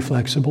need to be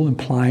flexible and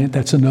pliant.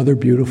 That's another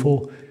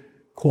beautiful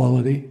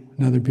quality,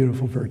 another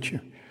beautiful virtue.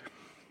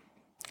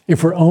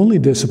 If we're only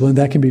disciplined,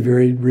 that can be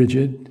very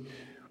rigid,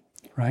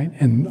 right?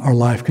 And our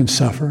life can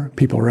suffer,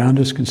 people around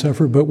us can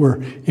suffer, but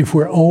if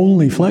we're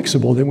only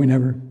flexible, then we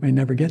may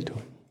never get to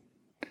it.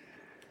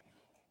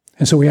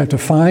 And so we have to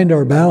find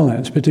our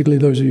balance, particularly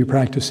those of you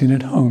practicing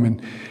at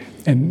home.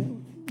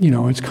 And you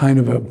know, it's kind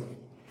of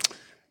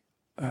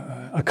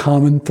a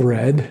common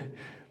thread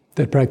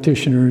that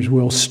practitioners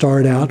will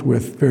start out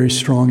with very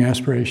strong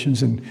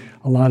aspirations and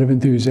a lot of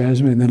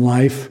enthusiasm, and then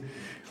life,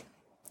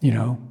 you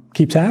know,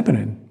 keeps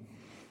happening.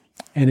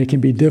 And it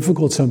can be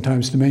difficult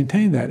sometimes to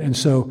maintain that. And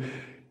so,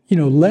 you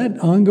know,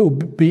 let Ango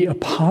be a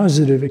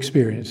positive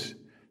experience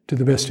to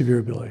the best of your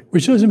ability,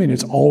 which doesn't mean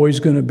it's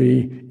always going to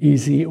be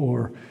easy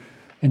or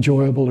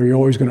enjoyable, or you're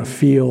always going to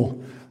feel,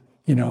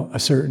 you know, a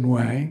certain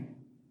way.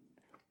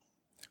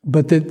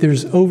 But that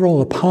there's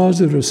overall a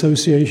positive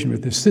association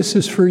with this. This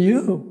is for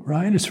you,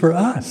 right? It's for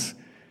us.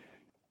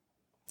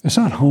 It's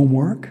not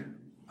homework.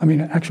 I mean,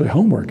 actually,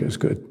 homework is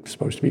good. It's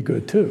supposed to be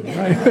good too,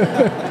 right?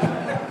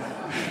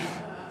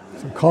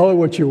 So call it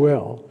what you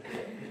will.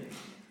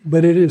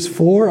 But it is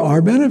for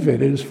our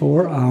benefit. It is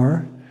for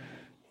our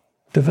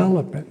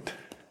development.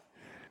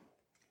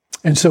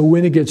 And so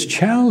when it gets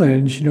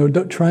challenged, you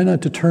know, try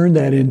not to turn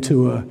that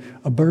into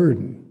a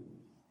burden,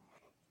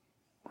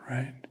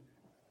 right?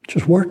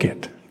 Just work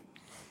it.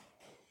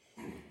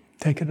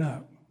 Take it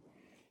up.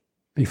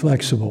 Be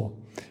flexible.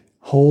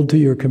 Hold to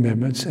your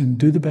commitments and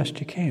do the best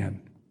you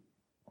can.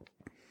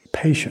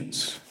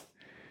 Patience.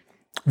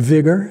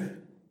 Vigor.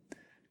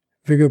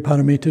 Vigor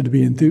paramita, to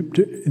be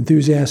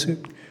enthusiastic.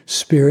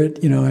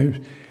 Spirit. You know, I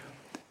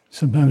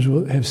sometimes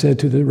have said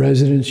to the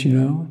residents, you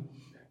know,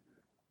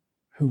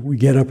 we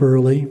get up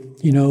early.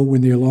 You know,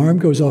 when the alarm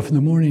goes off in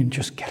the morning,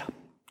 just get up.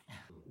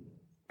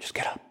 Just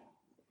get up.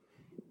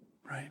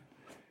 Right?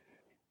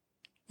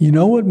 You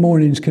know what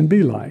mornings can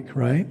be like,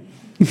 right?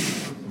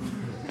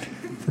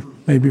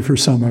 Maybe for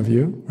some of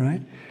you,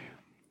 right?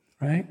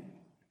 Right?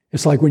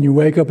 It's like when you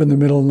wake up in the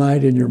middle of the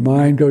night and your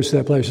mind goes to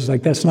that place. It's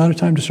like, that's not a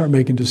time to start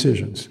making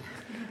decisions.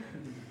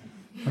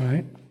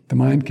 Right? The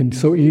mind can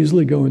so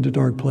easily go into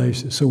dark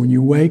places. So when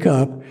you wake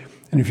up,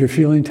 and if you're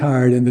feeling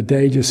tired and the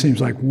day just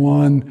seems like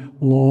one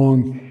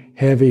long,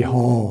 heavy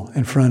haul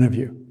in front of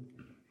you,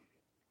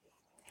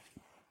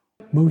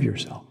 move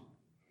yourself.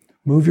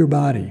 Move your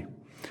body.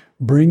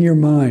 Bring your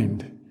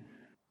mind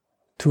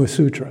to a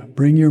sutra.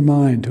 Bring your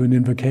mind to an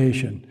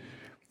invocation,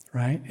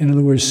 right? In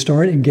other words,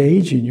 start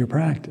engaging your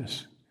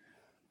practice.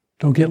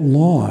 Don't get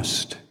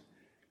lost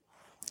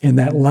in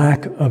that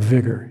lack of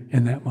vigor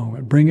in that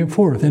moment. Bring it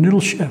forth, and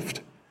it'll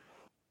shift.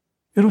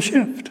 It'll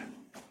shift.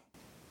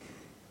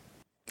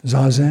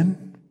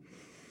 Zazen,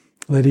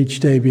 let each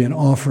day be an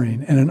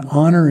offering and an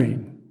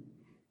honoring.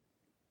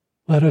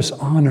 Let us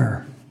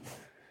honor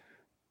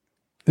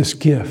this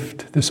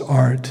gift, this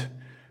art,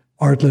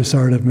 artless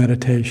art of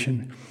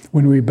meditation.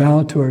 When we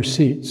bow to our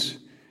seats,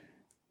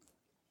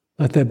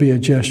 let that be a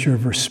gesture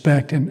of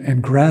respect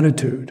and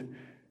gratitude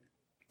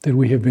that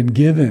we have been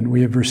given,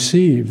 we have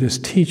received this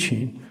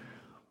teaching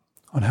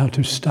on how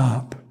to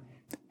stop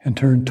and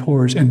turn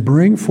towards and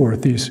bring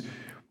forth these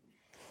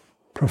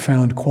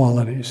profound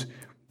qualities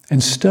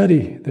and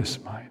study this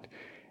mind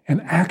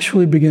and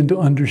actually begin to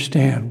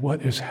understand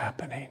what is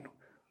happening,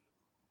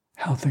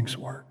 how things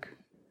work,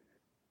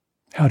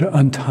 how to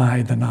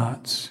untie the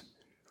knots,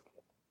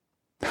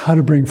 how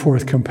to bring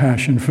forth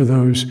compassion for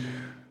those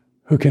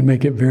who can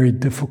make it very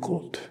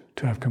difficult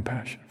to have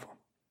compassion for,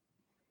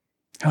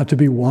 how to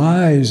be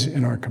wise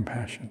in our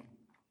compassion,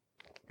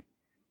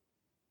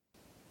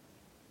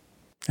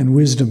 and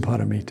wisdom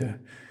paramita,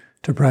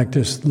 to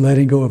practice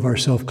letting go of our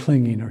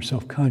self-clinging, our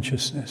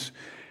self-consciousness,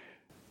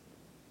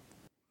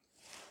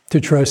 to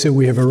trust that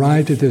we have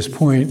arrived at this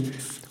point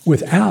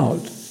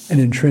without an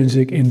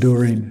intrinsic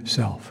enduring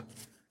self.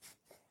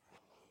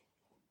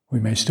 We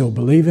may still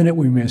believe in it,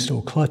 we may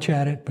still clutch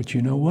at it, but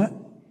you know what?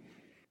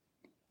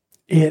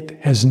 It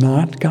has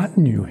not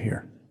gotten you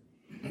here.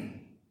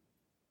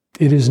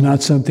 It is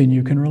not something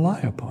you can rely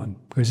upon,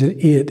 because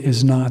it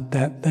is not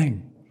that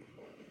thing.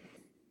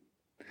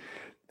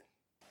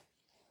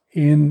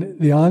 In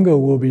the Ango,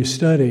 we'll be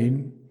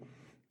studying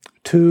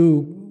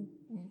two,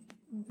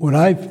 what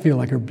I feel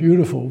like are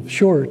beautiful,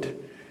 short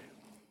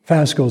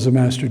fascicles of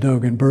Master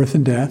Dogen, Birth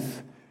and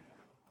Death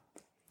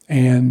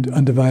and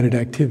Undivided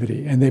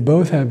Activity. And they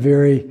both have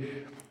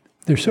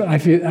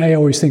I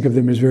always think of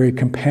them as very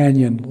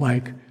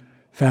companion-like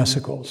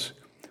fascicles,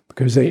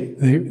 because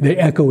they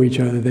echo each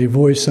other, they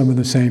voice some of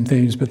the same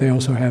things, but they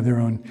also have their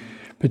own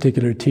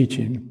particular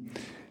teaching.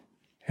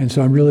 And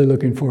so I'm really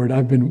looking forward.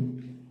 I've been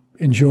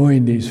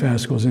enjoying these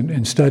fascicles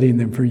and studying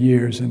them for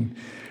years, and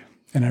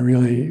I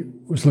really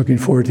was looking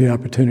forward to the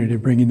opportunity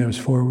of bringing those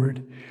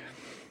forward.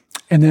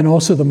 And then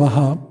also the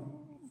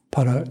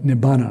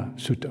Mahaparinibbana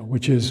Sutta,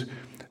 which is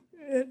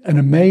an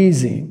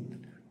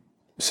amazing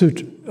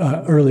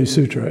early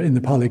sutra in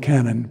the Pali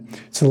Canon.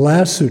 It's the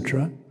last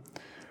sutra.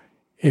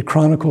 It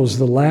chronicles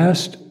the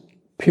last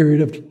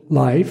period of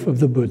life of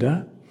the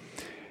Buddha.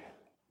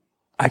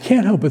 I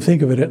can't help but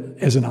think of it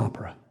as an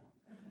opera.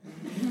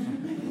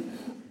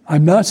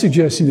 I'm not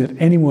suggesting that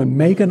anyone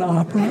make an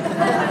opera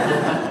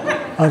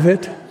of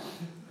it,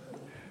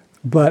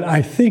 but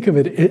I think of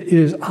it, it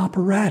is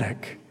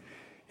operatic.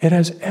 It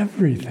has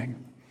everything.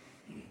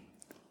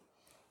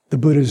 The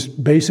Buddha's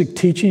basic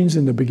teachings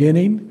in the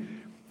beginning,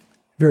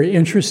 very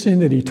interesting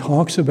that he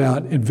talks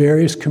about in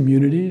various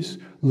communities,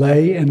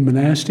 lay and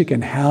monastic,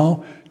 and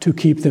how to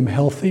keep them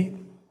healthy,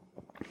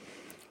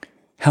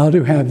 how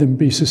to have them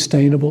be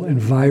sustainable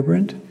and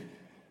vibrant.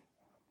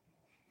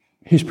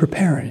 He's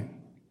preparing.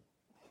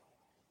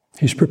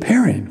 He's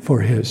preparing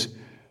for his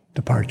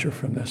departure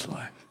from this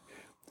life.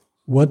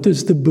 What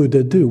does the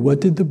Buddha do?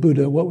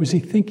 What was he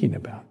thinking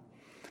about?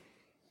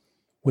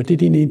 What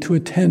did he need to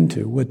attend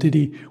to? What did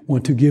he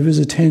want to give his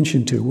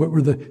attention to? What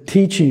were the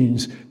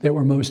teachings that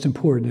were most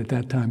important at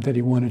that time that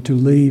he wanted to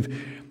leave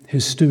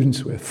his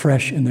students with,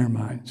 fresh in their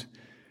minds?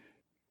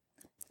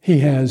 He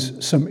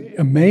has some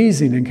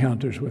amazing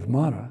encounters with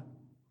Mara,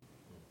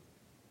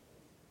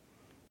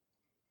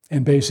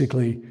 and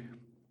basically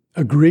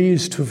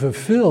agrees to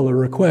fulfill a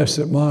request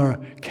that Mara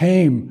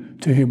came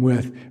to him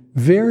with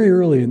very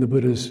early in the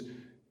Buddha's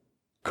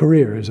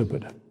career as a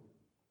Buddha.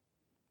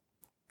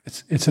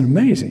 It's an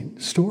amazing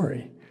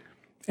story.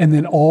 And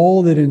then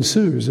all that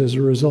ensues as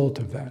a result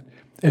of that,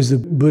 as the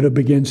Buddha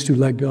begins to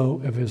let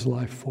go of his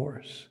life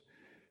force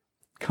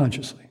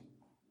consciously,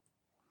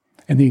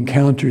 and the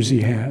encounters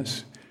he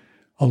has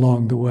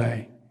along the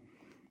way,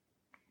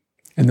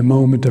 and the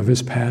moment of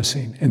his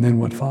passing, and then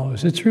what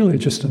follows. It's really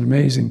just an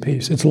amazing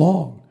piece. It's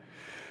long.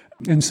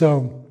 And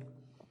so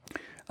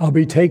I'll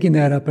be taking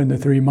that up in the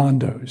three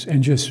mandos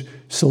and just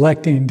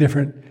selecting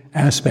different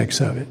aspects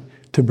of it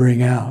to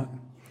bring out.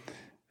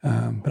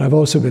 But I've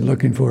also been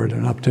looking forward to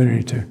an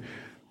opportunity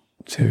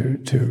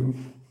to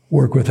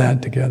work with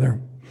that together.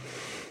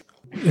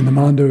 In the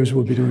mandos,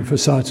 we'll be doing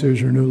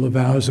fasatsus, renewal of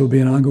vows. There will be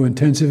an Ango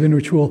intensive in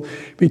which we'll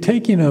be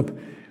taking up,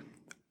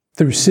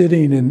 through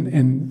sitting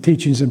and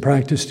teachings and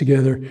practice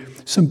together,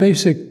 some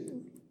basic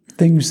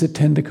things that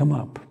tend to come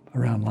up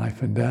around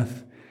life and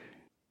death.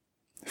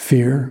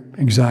 Fear,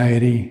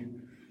 anxiety,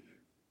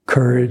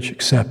 courage,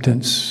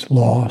 acceptance,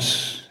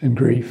 loss, and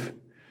grief.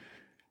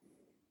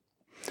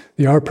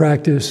 The art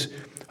practice,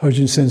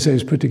 Hojin Sensei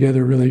has put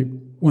together a really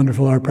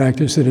wonderful art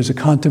practice that is a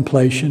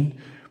contemplation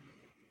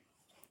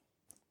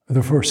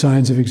the four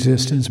signs of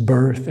existence: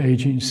 birth,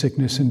 aging,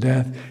 sickness, and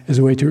death, as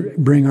a way to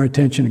bring our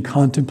attention and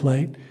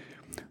contemplate,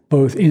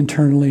 both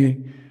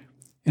internally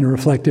in a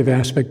reflective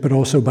aspect, but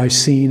also by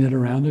seeing it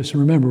around us. And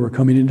remember, we're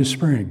coming into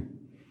spring,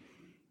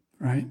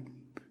 right?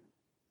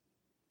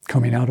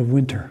 Coming out of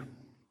winter.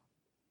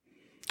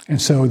 And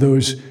so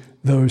those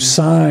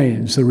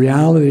signs, the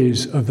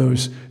realities of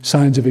those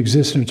signs of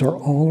existence are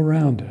all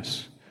around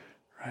us,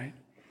 right?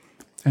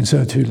 And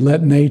so to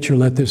let nature,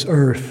 let this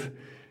earth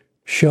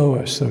show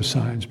us those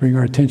signs, bring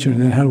our attention,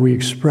 and then how do we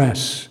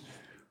express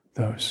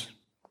those?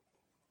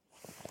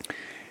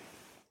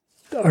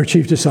 Our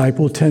chief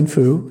disciple,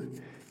 Tenfu,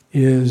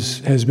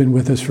 has been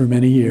with us for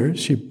many years.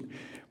 She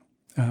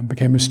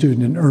became a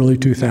student in early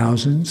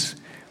 2000s,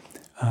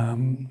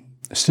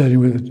 studying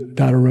with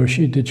Dada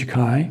Roshi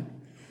Dijikai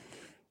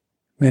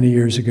many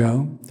years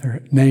ago.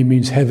 Her name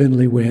means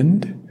heavenly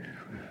wind.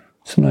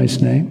 It's a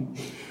nice name.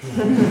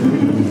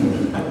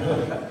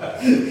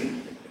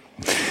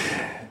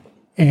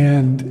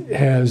 And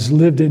has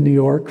lived in New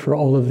York for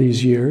all of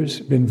these years,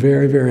 been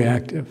very, very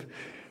active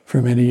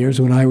for many years.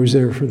 When I was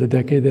there for the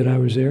decade that I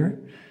was there,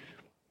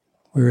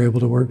 we were able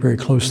to work very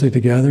closely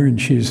together,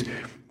 and she's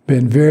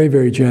been very,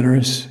 very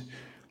generous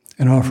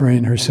in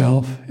offering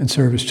herself in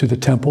service to the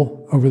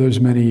temple over those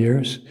many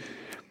years,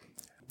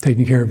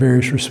 taking care of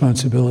various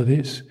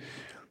responsibilities.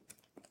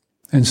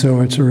 And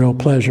so it's a real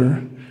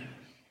pleasure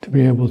to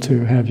be able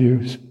to have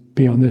you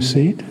be on this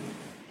seat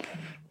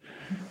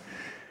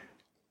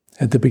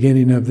at the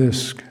beginning of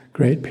this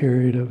great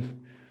period of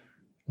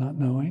not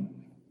knowing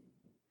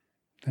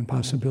and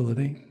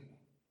possibility.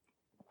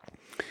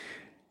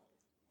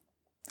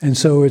 And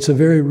so it's a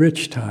very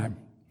rich time.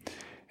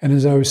 And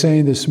as I was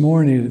saying this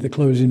morning at the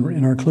closing,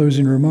 in our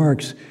closing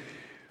remarks,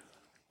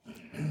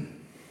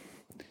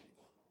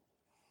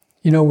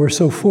 we're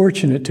so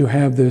fortunate to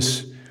have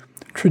this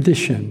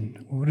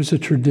tradition. What is a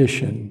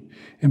tradition?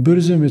 In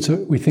Buddhism,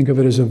 we think of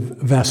it as a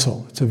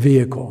vessel. It's a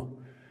vehicle,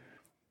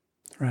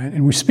 right?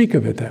 And we speak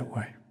of it that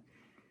way.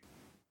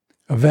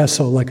 A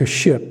vessel like a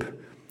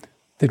ship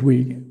that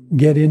we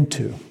get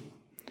into,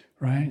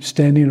 right?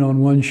 Standing on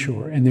one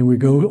shore, and then we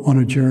go on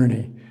a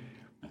journey,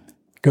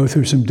 go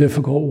through some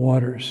difficult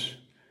waters,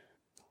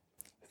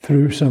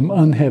 through some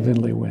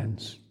unheavenly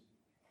winds,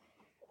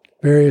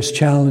 various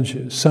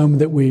challenges, some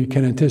that we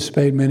can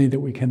anticipate, many that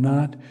we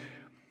cannot.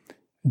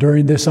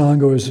 During this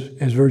Ango, as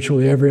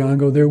virtually every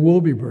Ango, there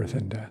will be birth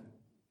and death.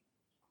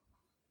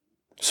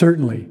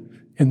 Certainly,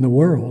 in the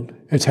world,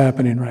 it's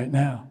happening right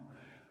now,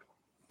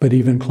 but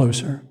even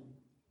closer.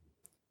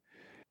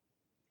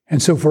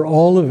 And so for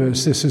all of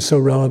us, this is so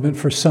relevant.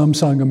 For some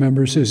Sangha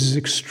members, this is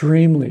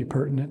extremely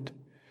pertinent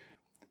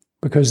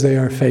because they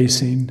are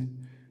facing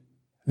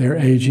their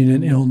aging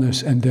and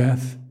illness and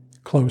death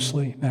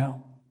closely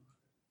now.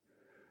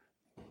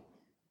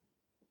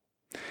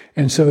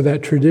 And so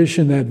that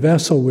tradition, that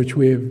vessel which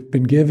we have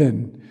been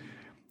given,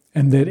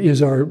 and that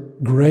is our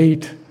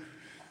great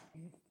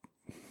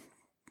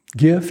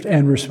gift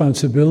and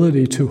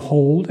responsibility to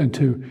hold and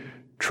to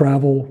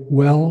travel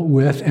well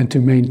with and to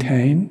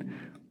maintain,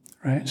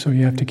 right? So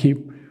you have to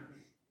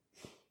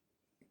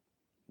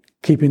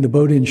keeping the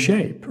boat in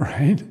shape,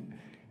 right?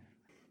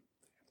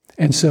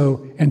 And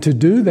to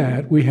do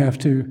that, we have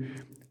to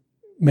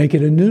make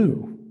it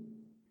anew,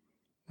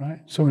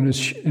 right? So in a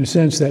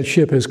sense, that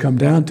ship has come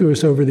down to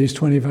us over these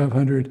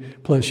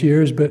 2,500 plus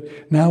years, but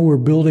now we're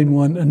building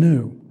one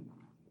anew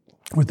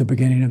with the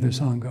beginning of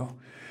this Ango.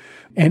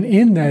 And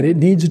in that, it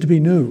needs to be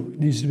new, it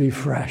needs to be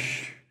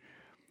fresh.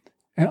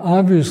 And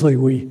obviously,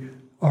 we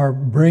are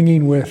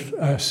bringing with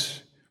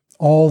us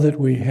all that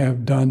we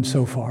have done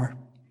so far,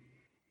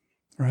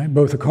 right?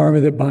 Both the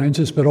karma that binds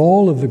us, but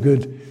all of the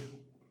good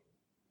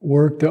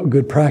work, the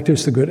good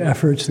practice, the good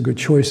efforts, the good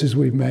choices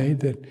we've made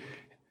that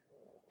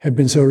have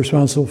been so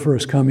responsible for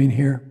us coming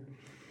here.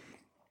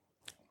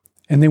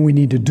 And then we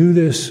need to do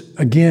this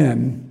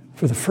again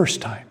for the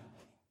first time.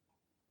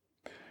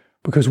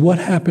 Because what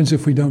happens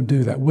if we don't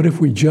do that? What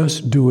if we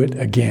just do it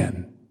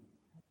again?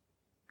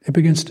 It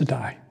begins to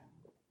die.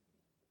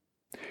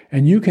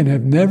 And you can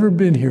have never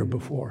been here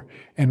before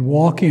and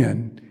walk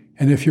in,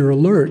 and if you're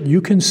alert,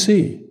 you can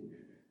see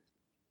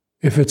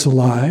if it's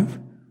alive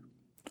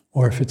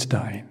or if it's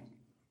dying.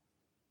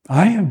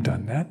 I have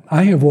done that.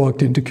 I have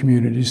walked into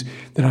communities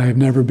that I have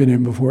never been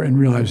in before and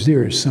realized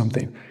there is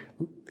something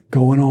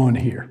going on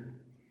here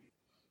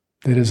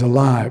that is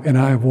alive. And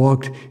I have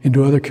walked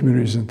into other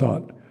communities and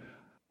thought,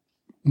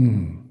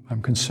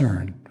 I'm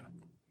concerned.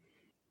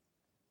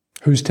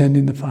 Who's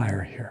tending the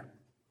fire here?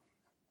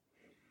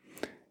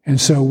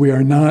 And so we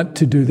are not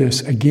to do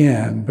this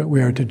again, but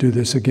we are to do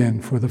this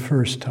again for the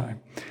first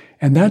time.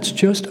 And that's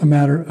just a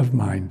matter of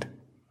mind.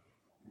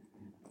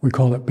 We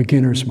call it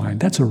beginner's mind.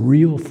 That's a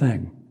real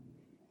thing.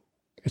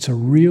 It's a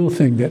real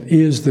thing that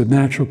is the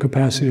natural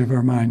capacity of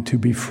our mind to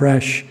be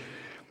fresh.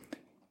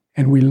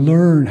 And we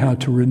learn how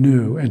to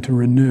renew and to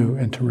renew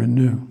and to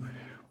renew.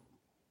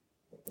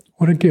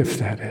 What a gift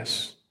that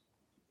is.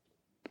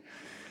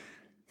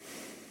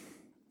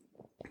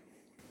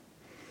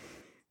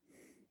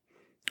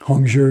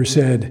 Hongzhi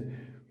said,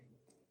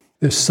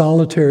 this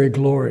solitary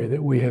glory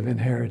that we have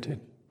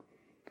inherited,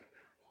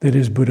 that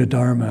is Buddha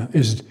Dharma,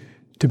 is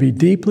to be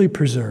deeply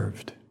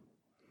preserved.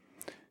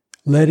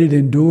 Let it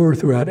endure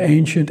throughout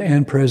ancient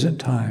and present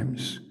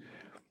times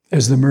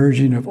as the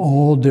merging of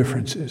all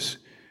differences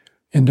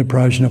into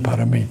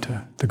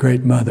Prajnaparamita, the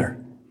great mother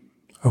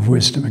of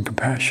wisdom and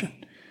compassion.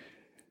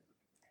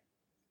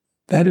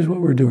 That is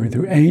what we're doing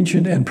through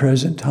ancient and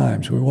present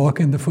times. We walk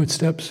in the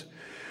footsteps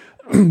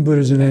of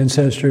Buddhas and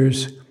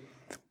ancestors,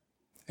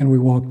 and we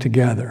walk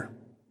together.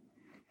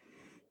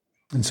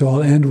 And so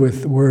I'll end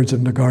with the words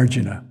of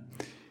Nagarjuna,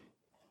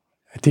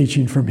 a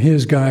teaching from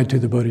his guide to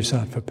the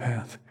Bodhisattva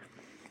path.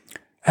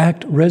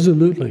 Act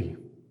resolutely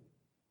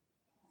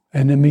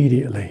and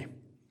immediately.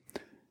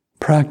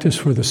 Practice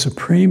for the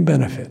supreme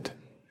benefit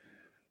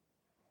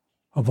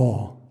of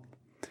all.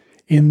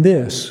 In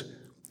this,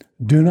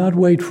 do not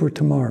wait for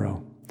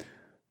tomorrow,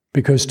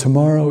 because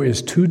tomorrow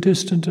is too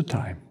distant a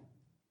time.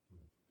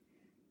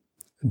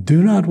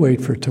 Do not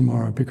wait for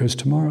tomorrow, because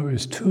tomorrow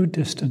is too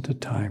distant a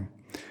time.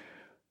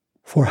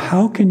 For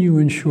how can you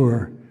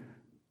ensure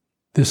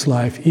this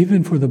life,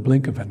 even for the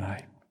blink of an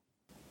eye?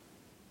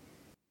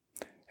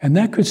 And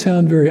that could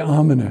sound very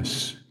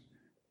ominous,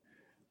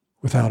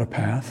 without a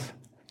path,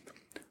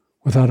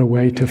 without a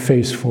way to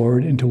face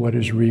forward into what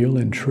is real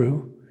and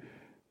true,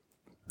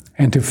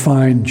 and to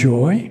find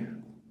joy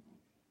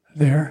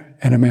there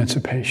and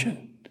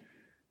emancipation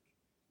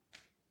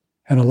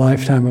and a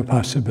lifetime of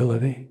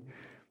possibility.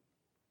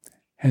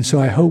 And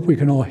so I hope we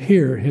can all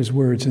hear his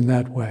words in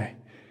that way.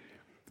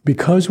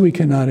 Because we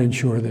cannot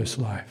ensure this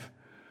life,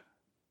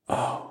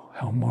 oh,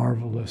 how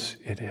marvelous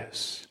it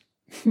is.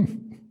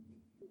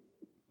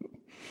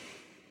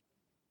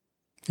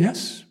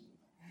 Yes?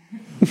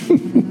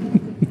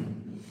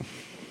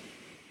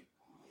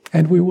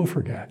 And we will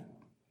forget.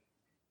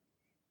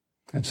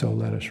 And so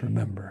let us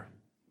remember.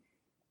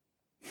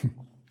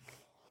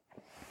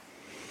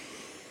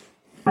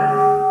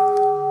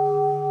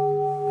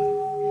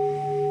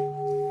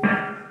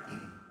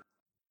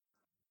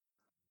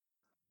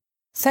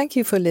 Thank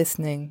you for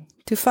listening.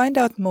 To find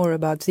out more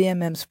about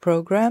ZMM's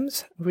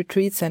programs,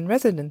 retreats and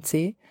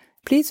residency,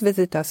 please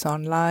visit us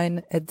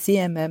online at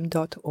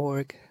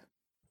zmm.org.